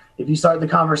 Now, if you start the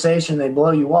conversation, they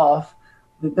blow you off,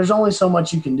 there's only so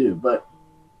much you can do. But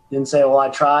then say, well, I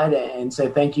tried, and say,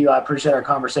 thank you. I appreciate our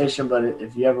conversation, but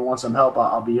if you ever want some help,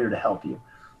 I'll be here to help you.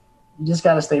 You just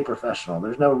got to stay professional.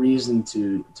 There's no reason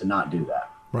to not do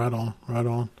that. Right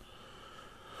on.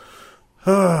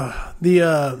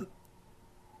 The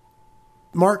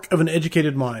mark of an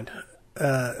educated mind.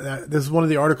 This is one of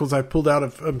the articles I pulled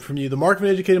out from you. The mark of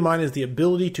an educated mind is the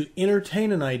ability to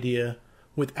entertain an idea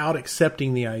without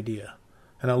accepting the idea.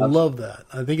 And I love that.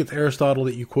 I think it's Aristotle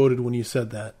that you quoted when you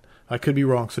said that. I could be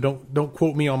wrong, so don't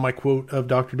quote me on my quote of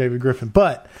Dr. David Griffin.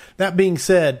 But that being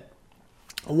said,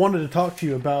 I wanted to talk to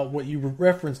you about what you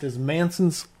referenced as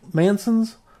Manson's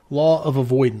law of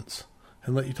avoidance,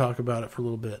 and let you talk about it for a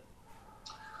little bit.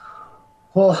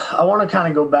 Well, I want to kind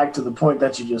of go back to the point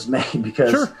that you just made,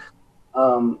 because sure.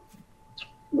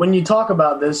 When you talk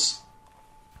about this,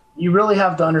 you really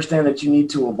have to understand that you need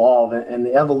to evolve, and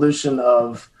the evolution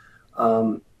of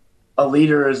a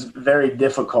leader is very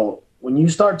difficult. When you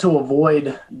start to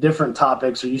avoid different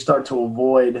topics, or you start to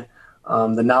avoid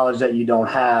the knowledge that you don't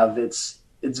have, it's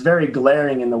very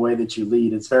glaring in the way that you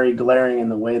lead. It's very glaring in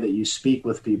the way that you speak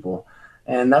with people.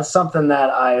 And that's something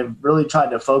that I've really tried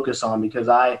to focus on, because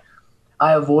I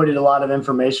avoided a lot of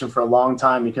information for a long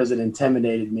time because it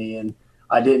intimidated me, and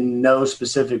I didn't know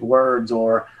specific words,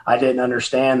 or I didn't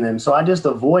understand them. So I just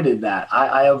avoided that.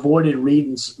 I avoided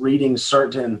reading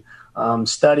certain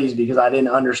studies because I didn't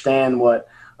understand what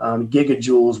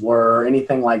gigajoules were or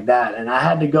anything like that. And I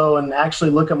had to go and actually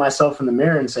look at myself in the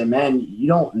mirror and say, man, you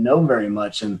don't know very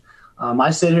much. And I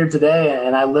sit here today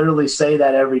and I literally say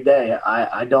that every day.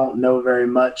 I don't know very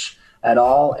much at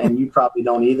all, and you probably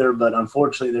don't either, but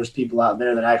unfortunately there's people out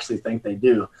there that actually think they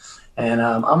do. And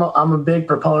I'm a big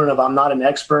proponent of, I'm not an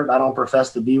expert. I don't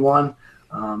profess to be one.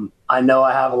 I know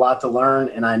I have a lot to learn,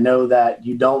 and I know that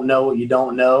you don't know what you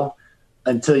don't know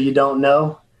until you don't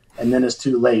know, and then it's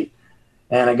too late.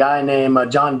 And a guy named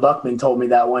John Buckman told me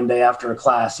that one day after a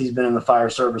class. He's been in the fire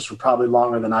service for probably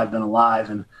longer than I've been alive,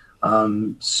 and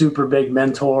super big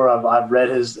mentor. I've read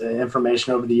his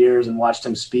information over the years and watched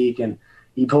him speak, and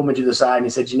he pulled me to the side and he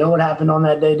said, you know what happened on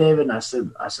that day, David? And I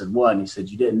said, what? And he said,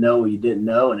 you didn't know what you didn't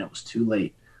know, and it was too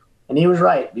late. And he was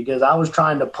right, because I was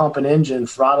trying to pump an engine,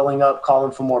 throttling up,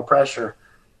 calling for more pressure,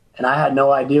 and I had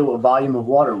no idea what volume of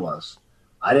water was.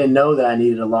 I didn't know that I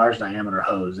needed a large diameter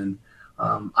hose, and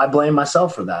I blame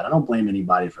myself for that. I don't blame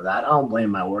anybody for that. I don't blame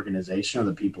my organization or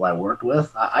the people I worked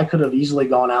with. I could have easily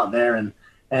gone out there and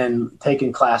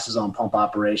taken classes on pump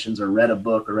operations, or read a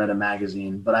book, or read a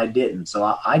magazine, but I didn't. So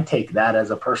I take that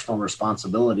as a personal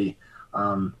responsibility.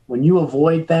 When you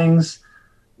avoid things,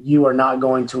 you are not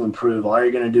going to improve. All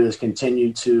you're going to do is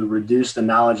continue to reduce the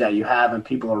knowledge that you have, and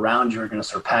people around you are going to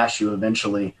surpass you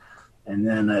eventually. And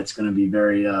then it's going to be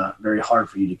very, very hard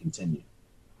for you to continue.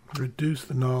 Reduce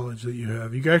the knowledge that you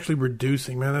have. You're actually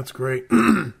reducing, man. That's great.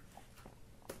 Pulling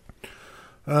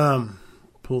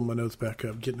my notes back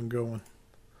up, getting them going.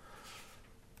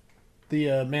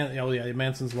 The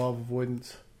Manson's law of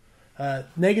avoidance,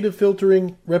 negative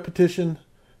filtering, repetition.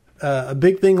 A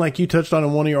big thing, like you touched on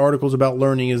in one of your articles about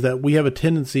learning, is that we have a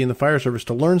tendency in the fire service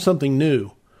to learn something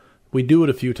new. We do it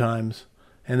a few times,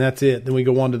 and that's it. Then we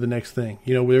go on to the next thing.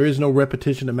 You know, there is no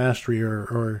repetition to mastery,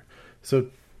 or so.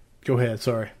 Go ahead.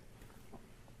 Sorry.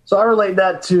 So I relate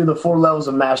that to the 4 levels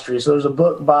of mastery. So there's a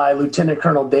book by Lieutenant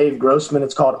Colonel Dave Grossman.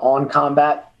 It's called On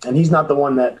Combat. And he's not the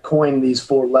one that coined these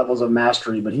 4 levels of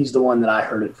mastery, but he's the one that I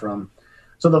heard it from.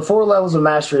 So the 4 levels of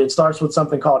mastery, it starts with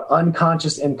something called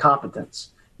unconscious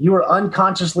incompetence. You are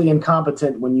unconsciously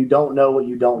incompetent when you don't know what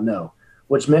you don't know,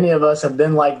 which many of us have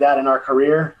been like that in our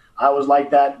career. I was like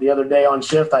that the other day on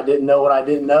shift. I didn't know what I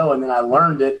didn't know, and then I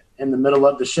learned it in the middle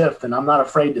of the shift, and I'm not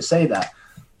afraid to say that.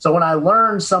 So when I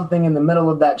learned something in the middle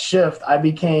of that shift, I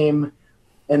became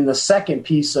in the second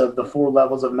piece of the 4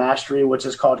 levels of mastery, which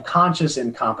is called conscious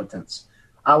incompetence.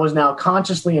 I was now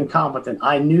consciously incompetent.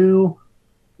 I knew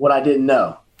what I didn't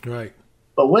know. Right.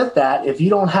 But with that, if you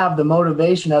don't have the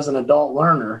motivation as an adult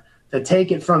learner to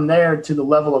take it from there to the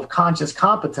level of conscious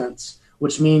competence,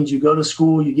 which means you go to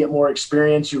school, you get more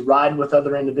experience, you ride with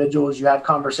other individuals, you have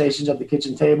conversations at the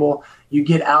kitchen table, you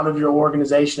get out of your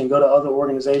organization and go to other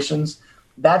organizations,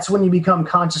 that's when you become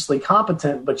consciously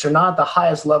competent, but you're not at the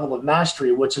highest level of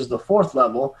mastery, which is the fourth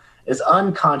level, is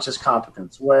unconscious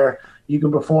competence, where you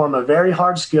can perform a very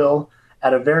hard skill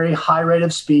at a very high rate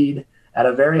of speed, at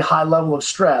a very high level of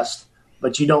stress,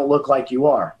 but you don't look like you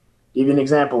are. I'll give you an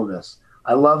example of this.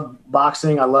 I love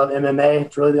boxing. I love MMA.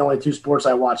 It's really the only two sports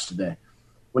I watch today.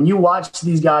 When you watch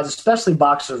these guys, especially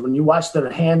boxers, when you watch their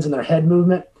hands and their head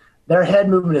movement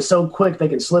is so quick they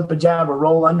can slip a jab or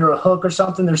roll under a hook or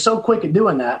something. They're so quick at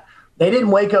doing that. They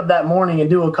didn't wake up that morning and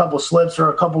do a couple slips or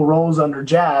a couple rolls under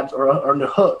jabs or under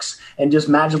hooks and just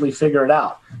magically figure it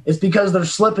out. It's because they're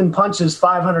slipping punches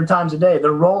 500 times a day.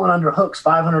 They're rolling under hooks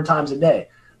 500 times a day.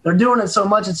 They're doing it so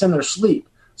much it's in their sleep.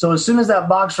 So as soon as that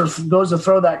boxer goes to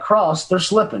throw that cross, they're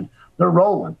slipping. They're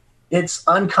rolling. It's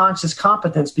unconscious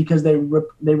competence because they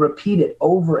repeat it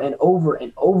over and over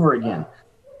and over again.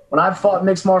 When I fought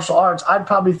mixed martial arts, I'd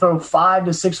probably throw 500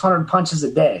 to 600 punches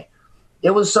a day.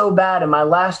 It was so bad in my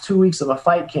last 2 weeks of a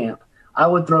fight camp, I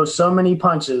would throw so many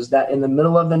punches that in the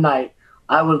middle of the night,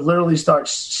 I would literally start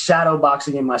shadow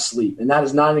boxing in my sleep. And that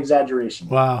is not an exaggeration.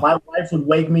 Wow. My wife would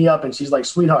wake me up and she's like,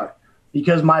 sweetheart,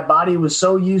 because my body was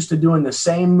so used to doing the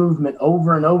same movement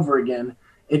over and over again,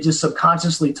 it just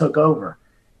subconsciously took over.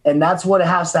 And that's what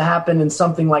has to happen in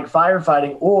something like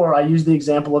firefighting, or I use the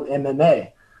example of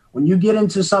MMA. When you get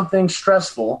into something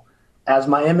stressful, as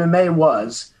my MMA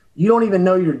was, you don't even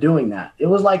know you're doing that. It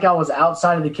was like I was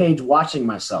outside of the cage watching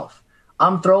myself.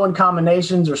 I'm throwing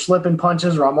combinations or slipping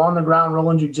punches, or I'm on the ground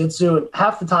rolling jiu-jitsu, and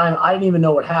half the time I didn't even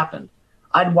know what happened.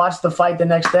 I'd watch the fight the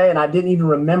next day and I didn't even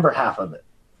remember half of it.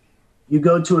 You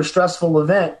go to a stressful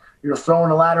event, you're throwing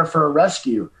a ladder for a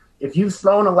rescue. If you've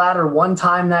thrown a ladder one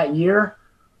time that year,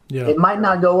 it might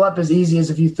not go up as easy as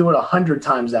if you threw it 100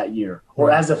 times that year,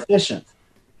 or as efficient,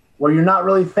 where you're not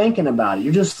really thinking about it.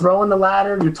 You're just throwing the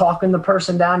ladder, you're talking the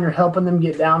person down, you're helping them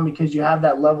get down because you have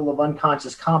that level of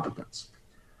unconscious competence.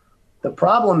 The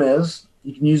problem is,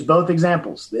 you can use both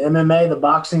examples, the MMA, the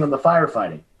boxing, or the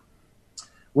firefighting.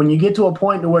 When you get to a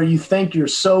point to where you think you're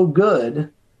so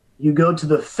good, you go to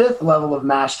the fifth level of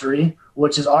mastery,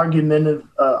 which is argued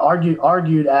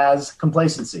as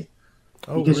complacency.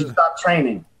 Because you stop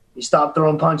training, you stop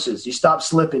throwing punches, you stop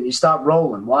slipping, you stop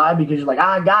rolling. Why? Because you're like,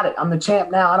 I got it. I'm the champ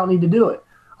now. I don't need to do it.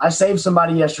 I saved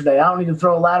somebody yesterday. I don't need to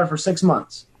throw a ladder for 6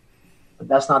 months. But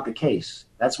that's not the case.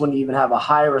 That's when you even have a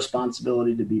higher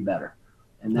responsibility to be better.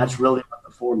 And that's really what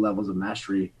the 4 levels of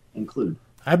mastery include.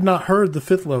 I've not heard the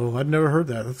 5th level. I've never heard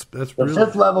that. That's the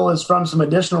 5th level is from some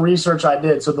additional research I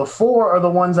did. So the 4 are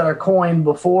the ones that are coined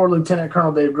before Lieutenant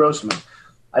Colonel Dave Grossman.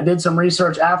 I did some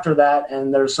research after that,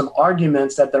 and there's some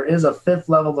arguments that there is a 5th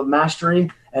level of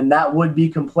mastery, and that would be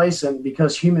complacent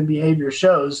because human behavior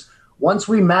shows once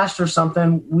we master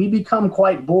something, we become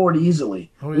quite bored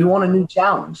easily. Oh, yeah. We want a new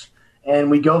challenge, and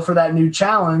we go for that new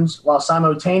challenge while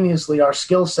simultaneously our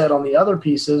skill set on the other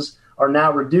pieces are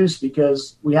now reduced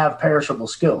because we have perishable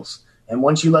skills. And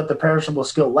once you let the perishable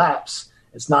skill lapse,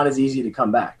 it's not as easy to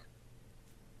come back.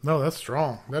 No, that's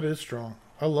strong. That is strong.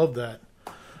 I love that.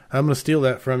 I'm going to steal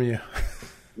that from you.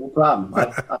 No problem.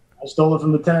 I stole it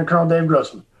from Lieutenant Colonel Dave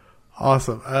Grossman.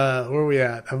 Awesome. Where are we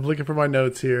at? I'm looking for my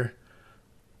notes here.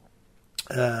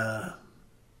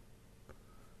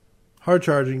 Hard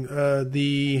charging.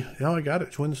 I got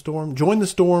it. Join the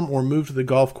storm or move to the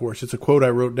golf course. It's a quote I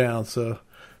wrote down, so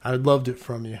I loved it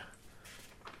from you.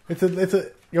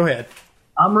 Go ahead.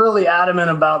 I'm really adamant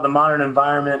about the modern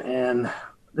environment, and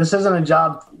this isn't a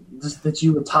job that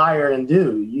you retire and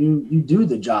do. You do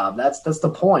the job. That's the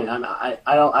point.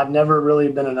 I've never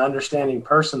really been an understanding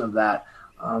person of that.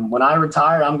 When I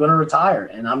retire, I'm going to retire,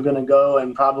 and I'm going to go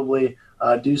and probably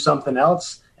do something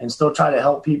else and still try to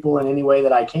help people in any way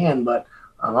that I can. But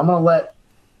I'm going to let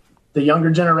the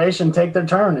younger generation take their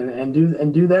turn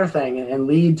and do their thing and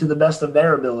lead to the best of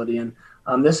their ability. And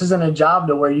this isn't a job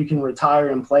to where you can retire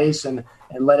in place and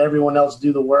let everyone else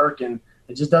do the work. And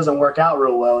it just doesn't work out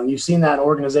real well. And you've seen that in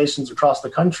organizations across the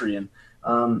country. And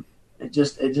it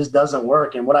just doesn't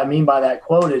work. And what I mean by that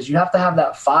quote is you have to have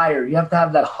that fire. You have to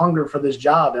have that hunger for this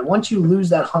job. And once you lose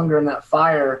that hunger and that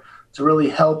fire to really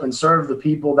help and serve the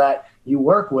people that you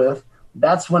work with,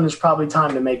 that's when it's probably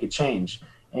time to make a change.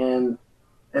 And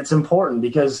it's important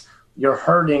because you're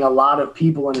hurting a lot of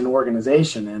people in an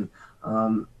organization.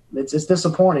 And it's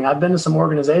disappointing. I've been to some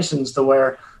organizations to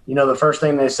where, the first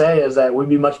thing they say is that we'd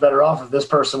be much better off if this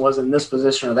person was in this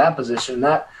position or that position.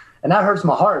 And that hurts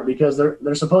my heart, because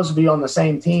they're supposed to be on the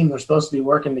same team. They're supposed to be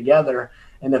working together.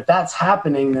 And if that's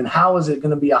happening, then how is it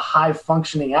going to be a high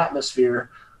functioning atmosphere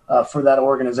for that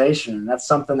organization? And that's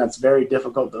something that's very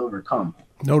difficult to overcome.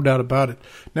 No doubt about it.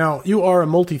 Now, you are a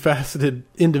multifaceted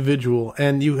individual,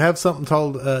 and you have something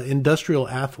called industrial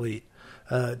athlete.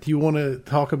 Do you want to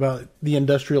talk about the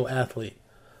industrial athlete?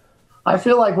 I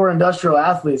feel like we're industrial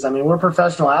athletes. I mean, we're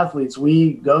professional athletes.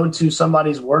 We go to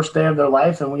somebody's worst day of their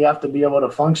life, and we have to be able to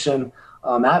function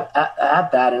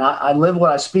at that. And I live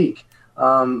what I speak.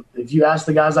 If you ask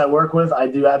the guys I work with, I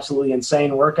do absolutely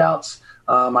insane workouts.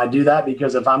 I do that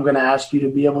because if I'm going to ask you to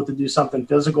be able to do something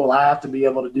physical, I have to be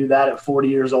able to do that at 40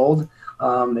 years old.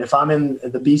 If I'm in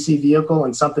the BC vehicle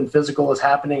and something physical is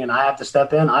happening and I have to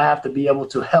step in, I have to be able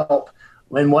to help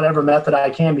in whatever method I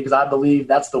can, because I believe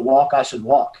that's the walk I should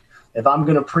walk. If I'm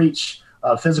going to preach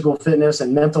physical fitness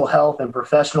and mental health and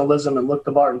professionalism and look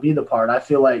the part and be the part, I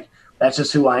feel like that's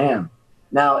just who I am.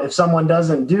 Now, if someone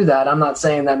doesn't do that, I'm not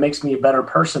saying that makes me a better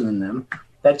person than them.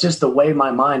 That's just the way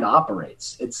my mind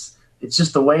operates. It's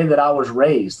just the way that I was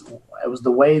raised. It was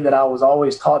the way that I was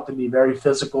always taught to be very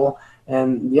physical.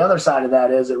 And the other side of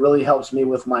that is it really helps me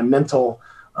with my mental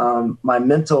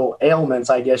ailments,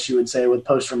 I guess you would say, with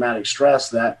post-traumatic stress,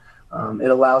 that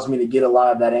it allows me to get a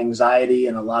lot of that anxiety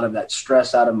and a lot of that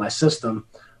stress out of my system.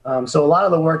 So a lot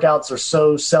of the workouts are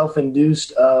so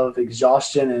self-induced of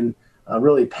exhaustion and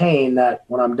really pain that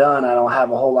when I'm done, I don't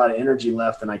have a whole lot of energy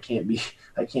left, and I can't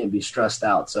be stressed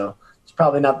out. So it's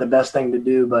probably not the best thing to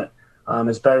do, but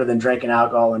it's better than drinking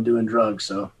alcohol and doing drugs.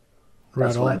 So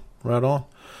right on.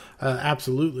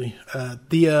 Absolutely. I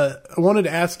wanted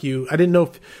to ask you, I didn't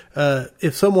know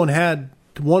if someone had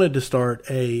wanted to start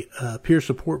a peer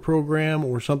support program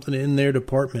or something in their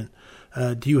department,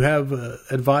 do you have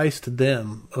advice to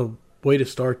them, a way to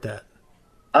start that?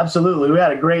 Absolutely. We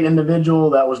had a great individual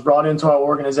that was brought into our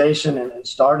organization and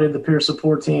started the peer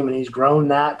support team, and he's grown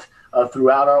that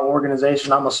throughout our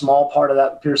organization. I'm a small part of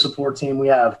that peer support team. We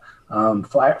have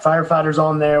firefighters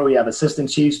on there. We have assistant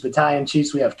chiefs, battalion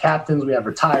chiefs. We have captains. We have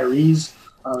retirees.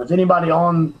 If anybody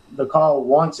on the call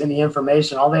wants any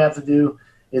information, all they have to do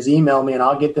is email me, and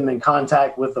I'll get them in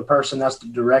contact with the person that's the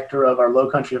director of our Low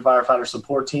Country Firefighter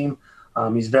support team.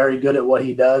 He's very good at what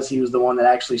he does. He was the one that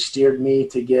actually steered me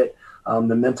to get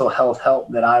the mental health help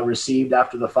that I received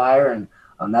after the fire, and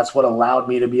that's what allowed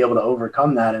me to be able to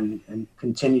overcome that and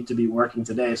continue to be working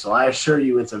today. So I assure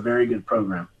you it's a very good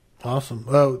program. Awesome.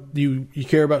 Do you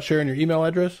care about sharing your email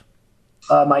address?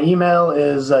 My email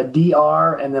is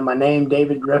dr and then my name,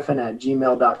 David Griffin,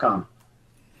 @gmail.com.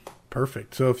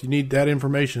 Perfect. So if you need that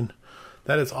information,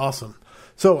 that is awesome.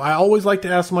 So I always like to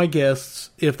ask my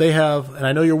guests if they have, and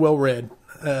I know you're well read,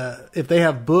 if they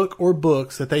have book or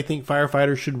books that they think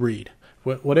firefighters should read,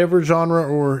 whatever genre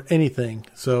or anything.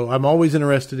 So I'm always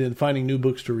interested in finding new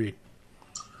books to read.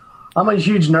 I'm a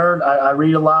huge nerd. I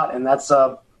read a lot, and that's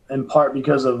in part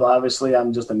because of, obviously,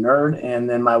 I'm just a nerd. And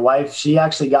then my wife, she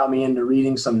actually got me into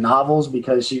reading some novels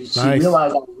because she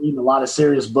realized I was reading a lot of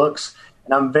serious books.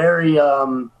 And I'm very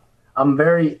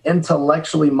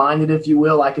intellectually minded, if you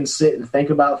will. I can sit and think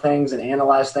about things and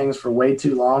analyze things for way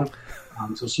too long.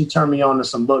 So she turned me on to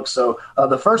some books. So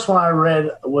the first one I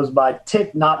read was by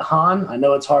Thich Nhat Hanh. I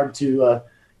know it's hard to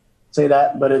say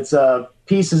that, but it's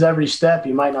Peace is Every Step.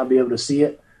 You might not be able to see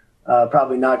it.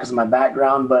 Probably not because of my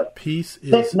background, but Thich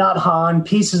Nhat Hanh,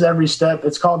 Peace is Every Step.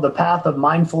 It's called The Path of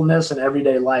Mindfulness in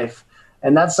Everyday Life.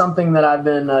 And that's something that I've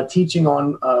been teaching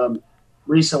on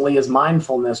recently, is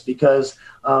mindfulness, because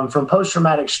from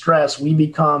post-traumatic stress, we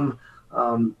become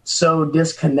so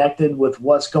disconnected with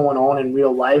what's going on in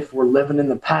real life. We're living in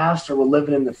the past or we're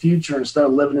living in the future instead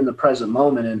of living in the present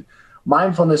moment. And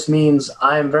mindfulness means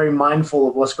I am very mindful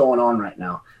of what's going on right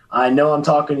now. I know I'm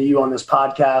talking to you on this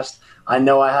podcast. I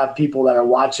know I have people that are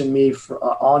watching me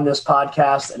on this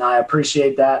podcast, and I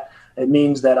appreciate that. It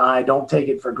means that I don't take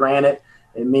it for granted.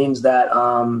 It means that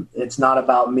it's not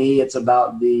about me. It's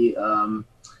about the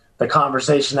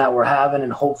conversation that we're having,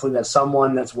 and hopefully that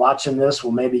someone that's watching this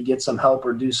will maybe get some help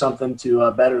or do something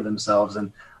to better themselves.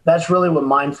 And that's really what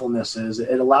mindfulness is.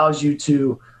 It allows you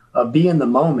to be in the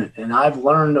moment. And I've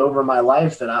learned over my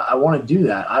life that I want to do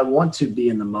that. I want to be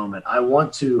in the moment. I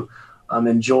want to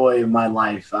enjoy my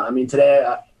life. I mean,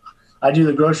 today I do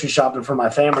the grocery shopping for my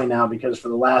family now, because for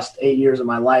the last 8 years of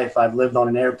my life, I've lived on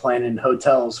an airplane and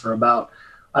hotels for about,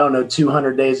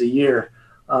 200 days a year.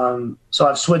 So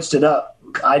I've switched it up.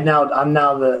 I'm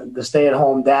now the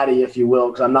stay-at-home daddy, if you will,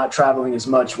 because I'm not traveling as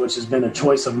much, which has been a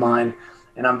choice of mine,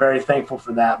 and I'm very thankful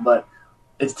for that. But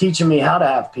it's teaching me how to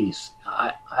have peace.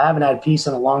 I haven't had peace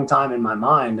in a long time in my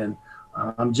mind, and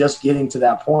I'm just getting to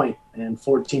that point, and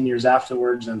 14 years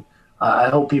afterwards. And I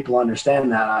hope people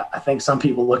understand that. I think some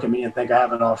people look at me and think I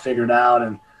have it all figured out,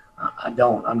 and I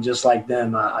don't. I'm just like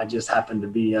them. I just happen to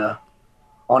be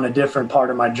on a different part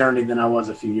of my journey than I was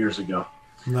a few years ago.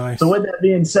 Nice. So with that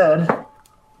being said,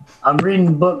 I'm reading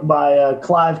a book by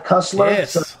Clive Cussler.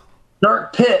 Yes. So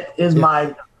Dirk Pitt is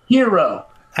my hero.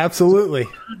 Absolutely.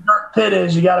 Dirk Pitt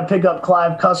is, you got to pick up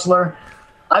Clive Cussler.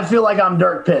 I feel like I'm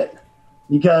Dirk Pitt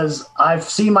because I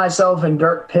see myself in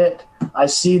Dirk Pitt. I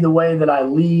see the way that I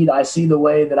lead. I see the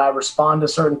way that I respond to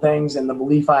certain things and the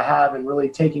belief I have in really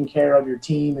taking care of your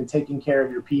team and taking care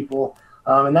of your people.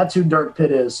 And that's who Dirk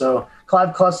Pitt is. So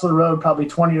Clive Cussler wrote probably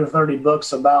 20 or 30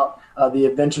 books about the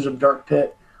adventures of Dirk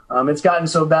Pitt. It's gotten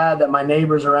so bad that my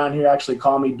neighbors around here actually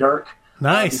call me Dirk.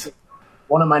 Nice.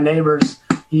 One of my neighbors,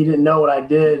 he didn't know what I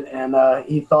did, and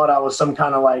he thought I was some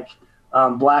kind of like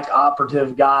black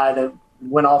operative guy that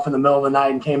went off in the middle of the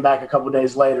night and came back a couple of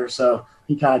days later. So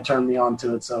he kind of turned me on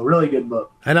to it. So really good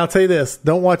book. And I'll tell you this,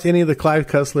 don't watch any of the Clive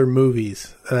Cussler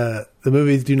movies. The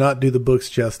movies do not do the books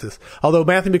justice. Although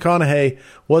Matthew McConaughey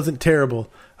wasn't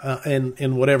terrible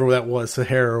in whatever that was,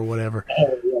 Sahara or whatever.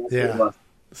 Yeah.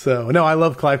 So, no, I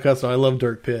love Clive Cussler. I love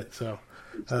Dirk Pitt. So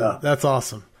that's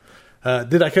awesome.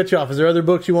 Did I cut you off? Is there other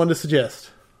books you wanted to suggest?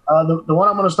 The one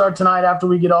I'm going to start tonight after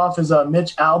we get off is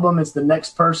Mitch Albom. It's The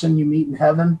Next Person You Meet in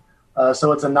Heaven.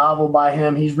 So it's a novel by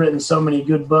him. He's written so many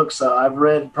good books. I've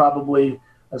read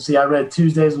I read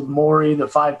Tuesdays with Morrie, The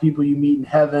 5 People You Meet in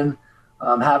Heaven,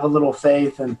 Have a Little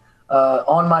Faith. And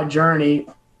on my journey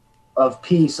of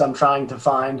peace, I'm trying to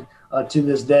find to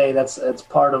this day. That's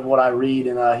part of what I read.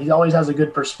 And he always has a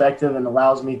good perspective and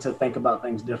allows me to think about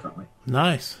things differently.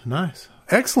 Nice.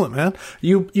 Excellent, man.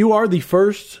 You are the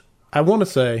first, I want to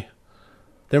say,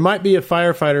 there might be a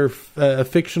firefighter, a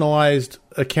fictionalized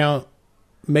account,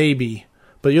 maybe,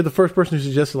 but you're the first person who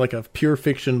suggested like a pure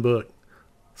fiction book.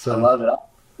 So I love it.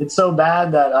 It's so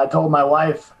bad that I told my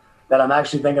wife that I'm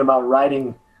actually thinking about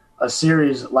writing a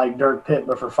series like Dirk Pitt,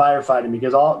 but for firefighting,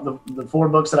 because all the 4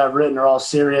 books that I've written are all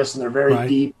serious and they're very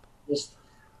deep.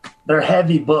 They're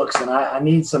heavy books, and I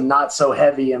need some not so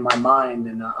heavy in my mind.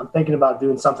 And I'm thinking about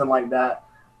doing something like that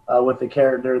with the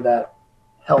character that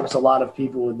helps a lot of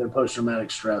people with their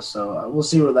post-traumatic stress. So we'll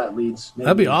see where that leads. Maybe.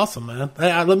 That'd be awesome, man.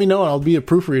 Hey, let me know, and I'll be a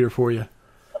proofreader for you.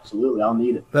 Absolutely. I'll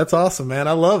need it. That's awesome, man.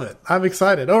 I love it. I'm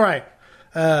excited. All right.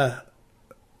 I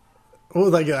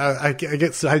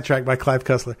get sidetracked by Clive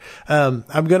Cussler.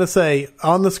 I'm going to say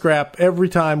on the scrap, every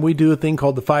time we do a thing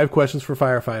called the 5 questions for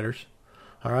firefighters.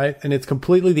 All right. And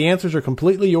the answers are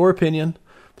completely your opinion.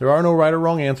 There are no right or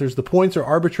wrong answers. The points are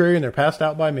arbitrary and they're passed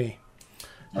out by me.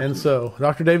 Absolutely. And so,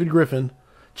 Dr. David Griffin,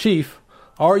 Chief,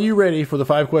 are you ready for the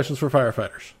 5 questions for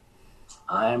firefighters?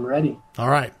 I am ready. All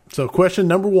right. So question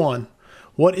number 1,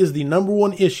 what is the number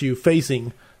 1 issue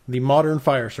facing the modern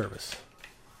fire service?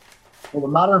 Well, the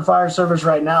modern fire service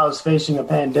right now is facing a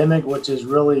pandemic, which is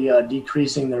really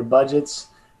decreasing their budgets,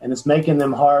 and it's making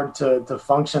them hard to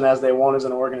function as they want as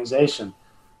an organization.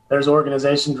 There's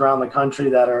organizations around the country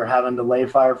that are having to lay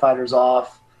firefighters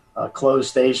off, close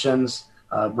stations,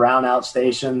 brown out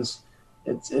stations.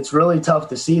 It's really tough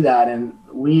to see that, and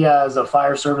we as a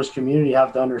fire service community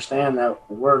have to understand that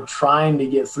we're trying to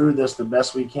get through this the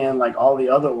best we can, like all the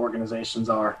other organizations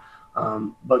are.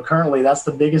 But currently, that's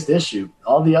the biggest issue.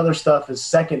 All the other stuff is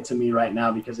second to me right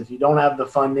now, because if you don't have the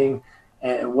funding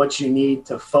and what you need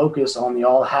to focus on the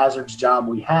all hazards job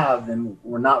we have, then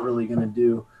we're not really going to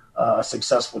do a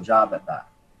successful job at that.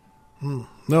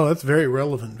 No, that's very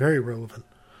relevant. Very relevant.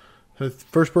 The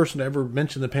first person to ever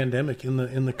mention the pandemic in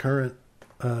the current,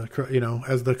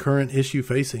 as the current issue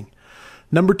facing.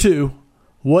 Number 2,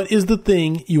 what is the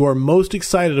thing you are most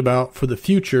excited about for the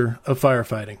future of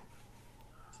firefighting?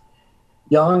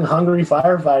 Young, hungry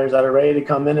firefighters that are ready to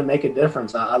come in and make a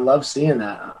difference. I love seeing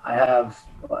that. I have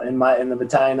in the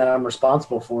battalion that I'm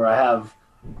responsible for, I have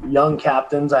young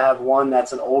captains. I have one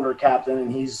that's an older captain,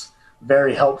 and he's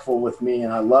very helpful with me,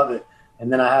 and I love it.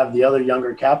 And then I have the other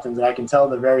younger captains, and I can tell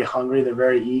they're very hungry, they're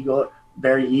very eager,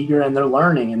 and they're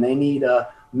learning, and they need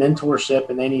mentorship,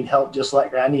 and they need help just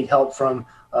like I need help from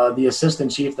the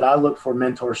assistant chief that I look for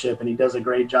mentorship, and he does a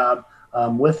great job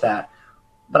with that.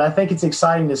 But I think it's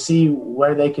exciting to see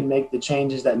where they can make the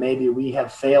changes that maybe we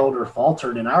have failed or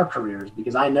faltered in our careers,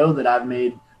 because I know that I've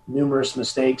made numerous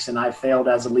mistakes and I failed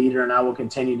as a leader, and I will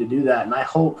continue to do that. And I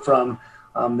hope from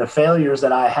the failures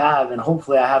that I have, and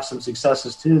hopefully I have some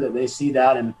successes too, that they see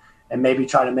that and maybe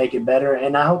try to make it better.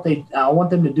 And I want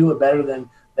them to do it better than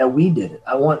that we did it.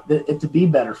 I want it to be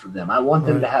better for them. I want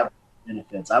them to have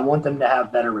benefits. I want them to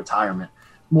have better retirement.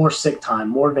 more sick time,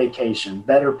 more vacation,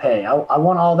 better pay. I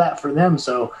want all that for them.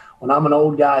 So when I'm an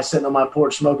old guy sitting on my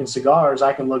porch smoking cigars,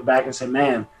 I can look back and say,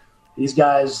 man, these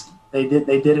guys, they did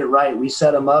it right. We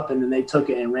set them up, and then they took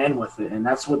it and ran with it. And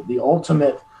that's what the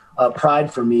ultimate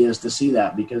pride for me is, to see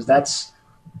that, because that's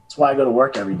why I go to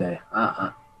work every day.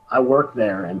 I work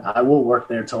there, and I will work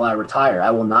there till I retire.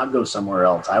 I will not go somewhere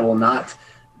else. I will not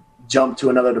jump to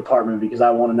another department because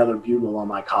I want another bugle on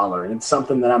my collar. And it's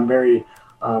something that I'm very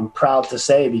proud to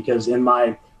say, because in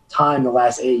my time, the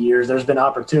last 8 years, there's been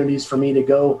opportunities for me to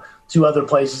go to other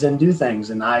places and do things.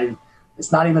 And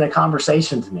it's not even a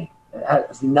conversation to me. It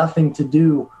has nothing to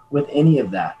do with any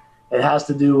of that. It has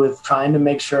to do with trying to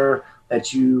make sure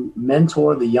that you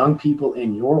mentor the young people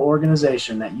in your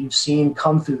organization that you've seen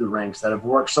come through the ranks, that have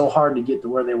worked so hard to get to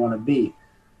where they want to be.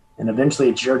 And eventually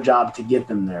it's your job to get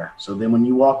them there. So then when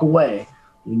you walk away,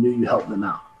 you knew you helped them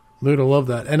out. Dude, I love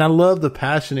that. And I love the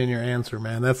passion in your answer,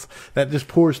 man. That just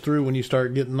pours through when you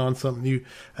start getting on something you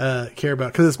care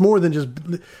about. Because it's more than just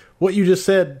what you just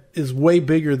said is way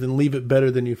bigger than leave it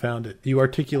better than you found it. You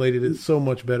articulated it so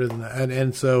much better than that.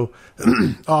 And so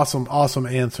awesome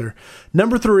answer.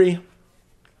 Number 3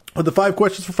 of the 5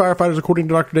 questions for firefighters, according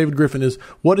to Dr. David Griffin, is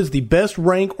what is the best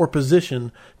rank or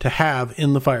position to have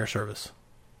in the fire service?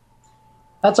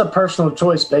 That's a personal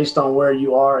choice based on where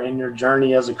you are in your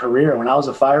journey as a career. When I was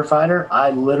a firefighter, I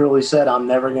literally said, I'm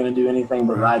never going to do anything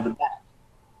but ride the bat.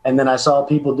 And then I saw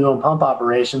people doing pump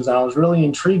operations, and I was really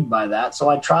intrigued by that. So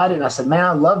I tried it, and I said, man,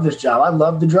 I love this job. I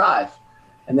love to drive.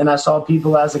 And then I saw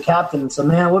people as a captain and said,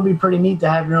 man, it would be pretty neat to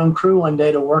have your own crew one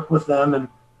day to work with them. And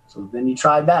so then you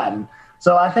tried that. And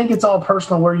so I think it's all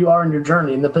personal where you are in your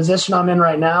journey. In the position I'm in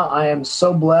right now, I am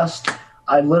so blessed.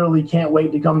 I literally can't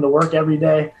wait to come to work every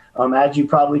day. As you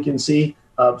probably can see,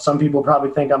 some people probably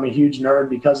think I'm a huge nerd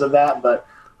because of that. But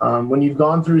when you've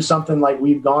gone through something like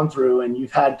we've gone through, and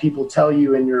you've had people tell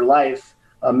you in your life,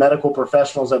 medical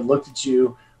professionals have looked at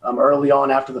you early on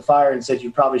after the fire and said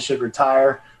you probably should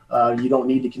retire. You don't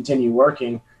need to continue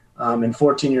working. And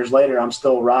 14 years later, I'm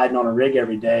still riding on a rig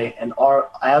every day. And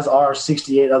as are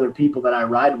 68 other people that I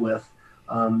ride with.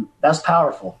 That's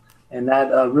powerful. And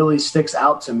that really sticks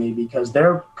out to me, because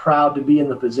they're proud to be in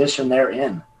the position they're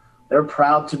in. They're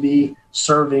proud to be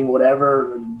serving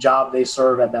whatever job they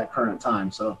serve at that current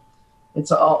time. So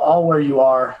it's all where you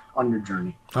are on your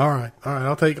journey. All right.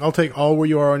 I'll take all where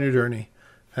you are on your journey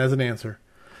as an answer.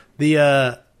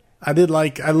 I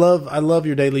love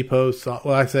your daily posts.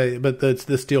 Well, I say, but it's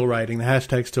the still writing, the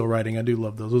hashtag still writing. I do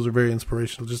love those. Those are very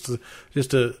inspirational.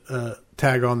 Just to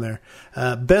tag on there.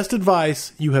 Best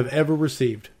advice you have ever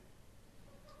received.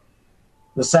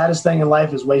 The saddest thing in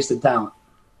life is wasted talent.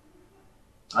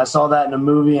 I saw that in a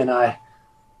movie, and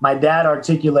my dad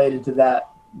articulated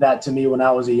that to me when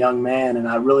I was a young man, and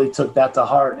I really took that to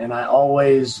heart. And I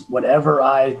always, whatever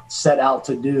I set out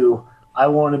to do, I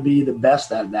want to be the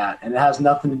best at that. And it has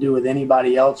nothing to do with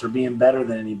anybody else or being better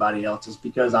than anybody else. It's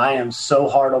because I am so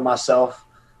hard on myself.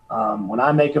 When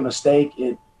I make a mistake,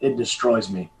 it destroys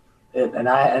me. And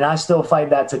I still fight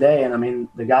that today. And I mean,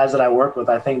 the guys that I work with,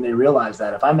 I think they realize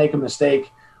that if I make a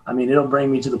mistake, I mean, it'll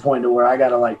bring me to the point to where I got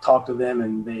to talk to them,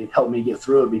 and they help me get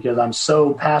through it, because I'm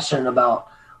so passionate about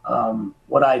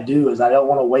what I do. Is I don't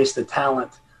want to waste the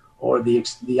talent or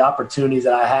the opportunities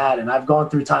that I had. And I've gone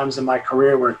through times in my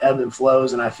career where it ebbs and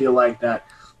flows, and I feel like that,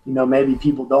 maybe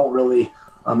people don't really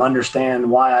understand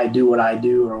why I do what I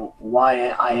do or why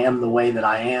I am the way that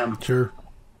I am. Sure.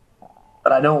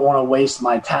 But I don't want to waste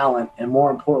my talent. And more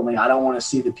importantly, I don't want to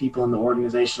see the people in the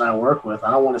organization I work with,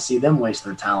 I don't want to see them waste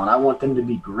their talent. I want them to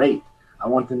be great. I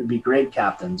want them to be great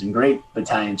captains and great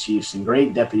battalion chiefs and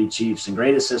great deputy chiefs and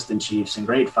great assistant chiefs and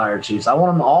great fire chiefs. I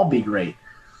want them to all be great.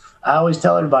 I always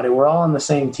tell everybody we're all on the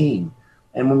same team.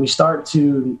 And when we start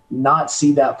to not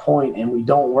see that point and we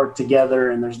don't work together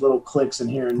and there's little cliques in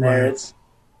here and there, right,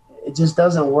 it just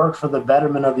doesn't work for the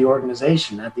betterment of the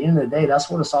organization. At the end of the day,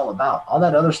 that's what it's all about. All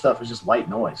that other stuff is just white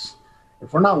noise.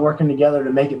 If we're not working together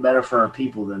to make it better for our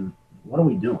people, then what are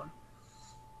we doing?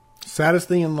 Saddest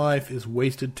thing in life is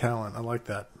wasted talent. I like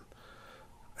that.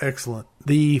 Excellent.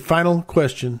 The final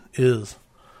question is,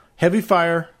 heavy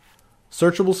fire,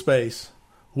 searchable space,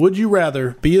 would you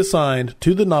rather be assigned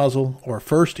to the nozzle or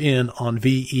first in on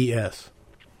VES?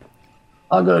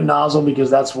 I'll go nozzle, because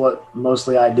that's what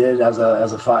mostly I did as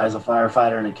a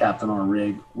firefighter and a captain on a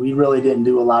rig. We really didn't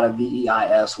do a lot of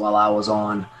VEIS while I was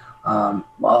on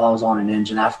an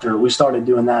engine. After we started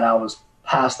doing that, I was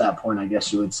past that point, I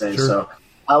guess you would say. Sure. So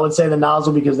I would say the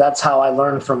nozzle, because that's how I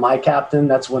learned from my captain.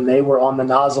 That's when they were on the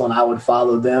nozzle and I would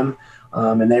follow them.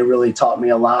 And they really taught me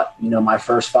a lot. My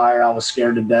first fire, I was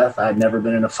scared to death. I had never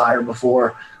been in a fire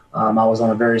before. I was on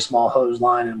a very small hose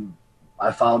line, and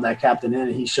I followed that captain in,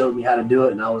 and he showed me how to do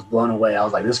it, and I was blown away. I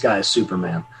was like, this guy is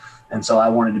Superman. And so I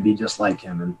wanted to be just like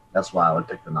him, and that's why I would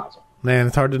pick the nozzle. Man,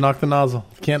 it's hard to knock the nozzle.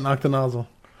 You can't knock the nozzle.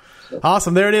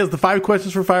 Awesome. There it is. The 5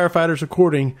 questions for firefighters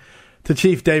according to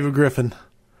Chief David Griffin.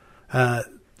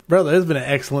 Brother, it's been an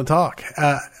excellent talk.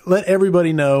 Let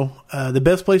everybody know the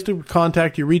best place to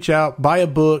contact you, reach out, buy a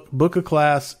book a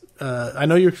class. I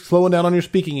know you're slowing down on your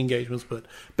speaking engagements, but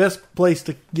best place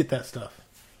to get that stuff.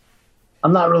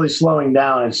 I'm not really slowing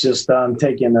down. It's just I'm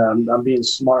being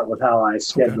smart with how I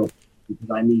schedule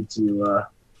because I need to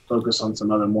focus on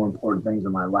some other more important things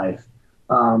in my life.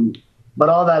 But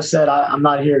all that said, I'm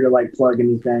not here to like plug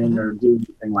anything or do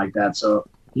anything like that. So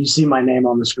you see my name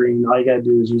on the screen. All you got to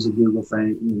do is use a Google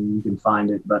thing and you can find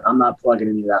it. But I'm not plugging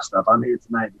any of that stuff. I'm here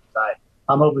tonight because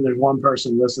I'm hoping there's one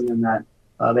person listening that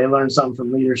they learned something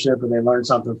from leadership or they learned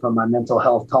something from my mental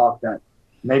health talk that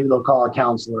maybe they'll call a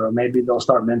counselor or maybe they'll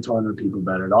start mentoring their people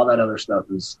better. And all that other stuff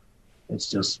it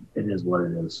is what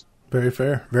it is. Very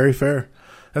fair. Very fair.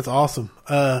 That's awesome.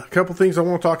 A couple things I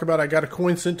want to talk about. I got a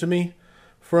coin sent to me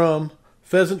from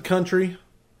Pheasant Country.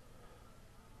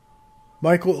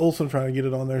 Michael Olson, trying to get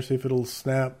it on there, see if it'll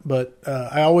snap. But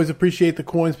I always appreciate the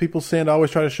coins people send. I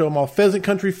always try to show them off. Pheasant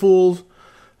Country Fools.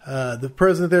 The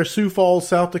president there, Sioux Falls,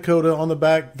 South Dakota, on the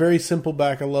back. Very simple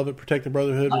back. I love it. Protect the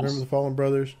brotherhood. Nice. Remember the fallen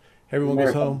brothers. Everyone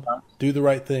goes home. Do the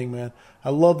right thing, man.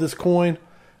 I love this coin.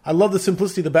 I love the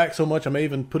simplicity of the back so much. I may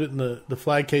even put it in the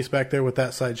flag case back there with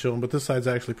that side showing, but this side's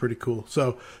actually pretty cool.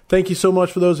 So thank you so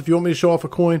much for those. If you want me to show off a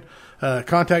coin,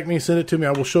 contact me, send it to me.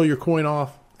 I will show your coin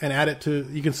off and add it to,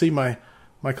 you can see my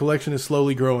collection is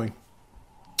slowly growing.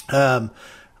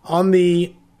 On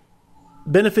the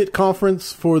benefit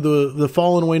conference for the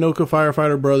fallen Waynoka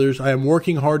firefighter brothers, I am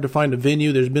working hard to find a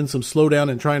venue. There's been some slowdown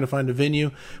in trying to find a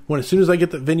venue. As soon as I get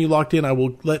the venue locked in, I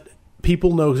will let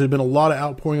people know because there's been a lot of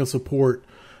outpouring of support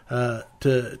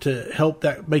to help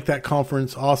make that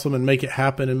conference awesome and make it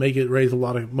happen and make it raise a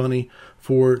lot of money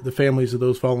for the families of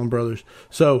those fallen brothers.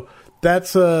 So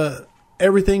that's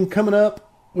everything coming up.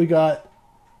 We got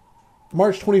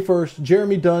March 21st,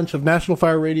 Jeremy Dunch of National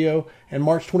Fire Radio, and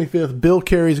March 25th, Bill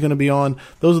Carey is going to be on.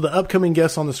 Those are the upcoming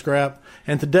guests on the scrap.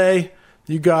 And today,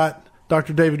 you got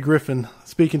Dr. David Griffin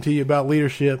speaking to you about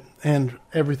leadership and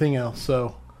everything else.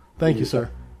 So, thank you, sir.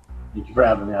 Thank you for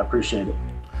having me. I appreciate it.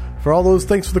 For all those,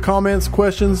 thanks for the comments,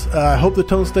 questions. I hope the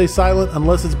tone stays silent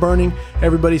unless it's burning.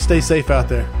 Everybody stay safe out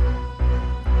there.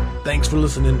 Thanks for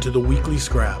listening to the Weekly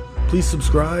Scrap. Please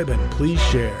subscribe and please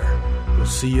share. We'll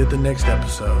see you at the next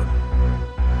episode.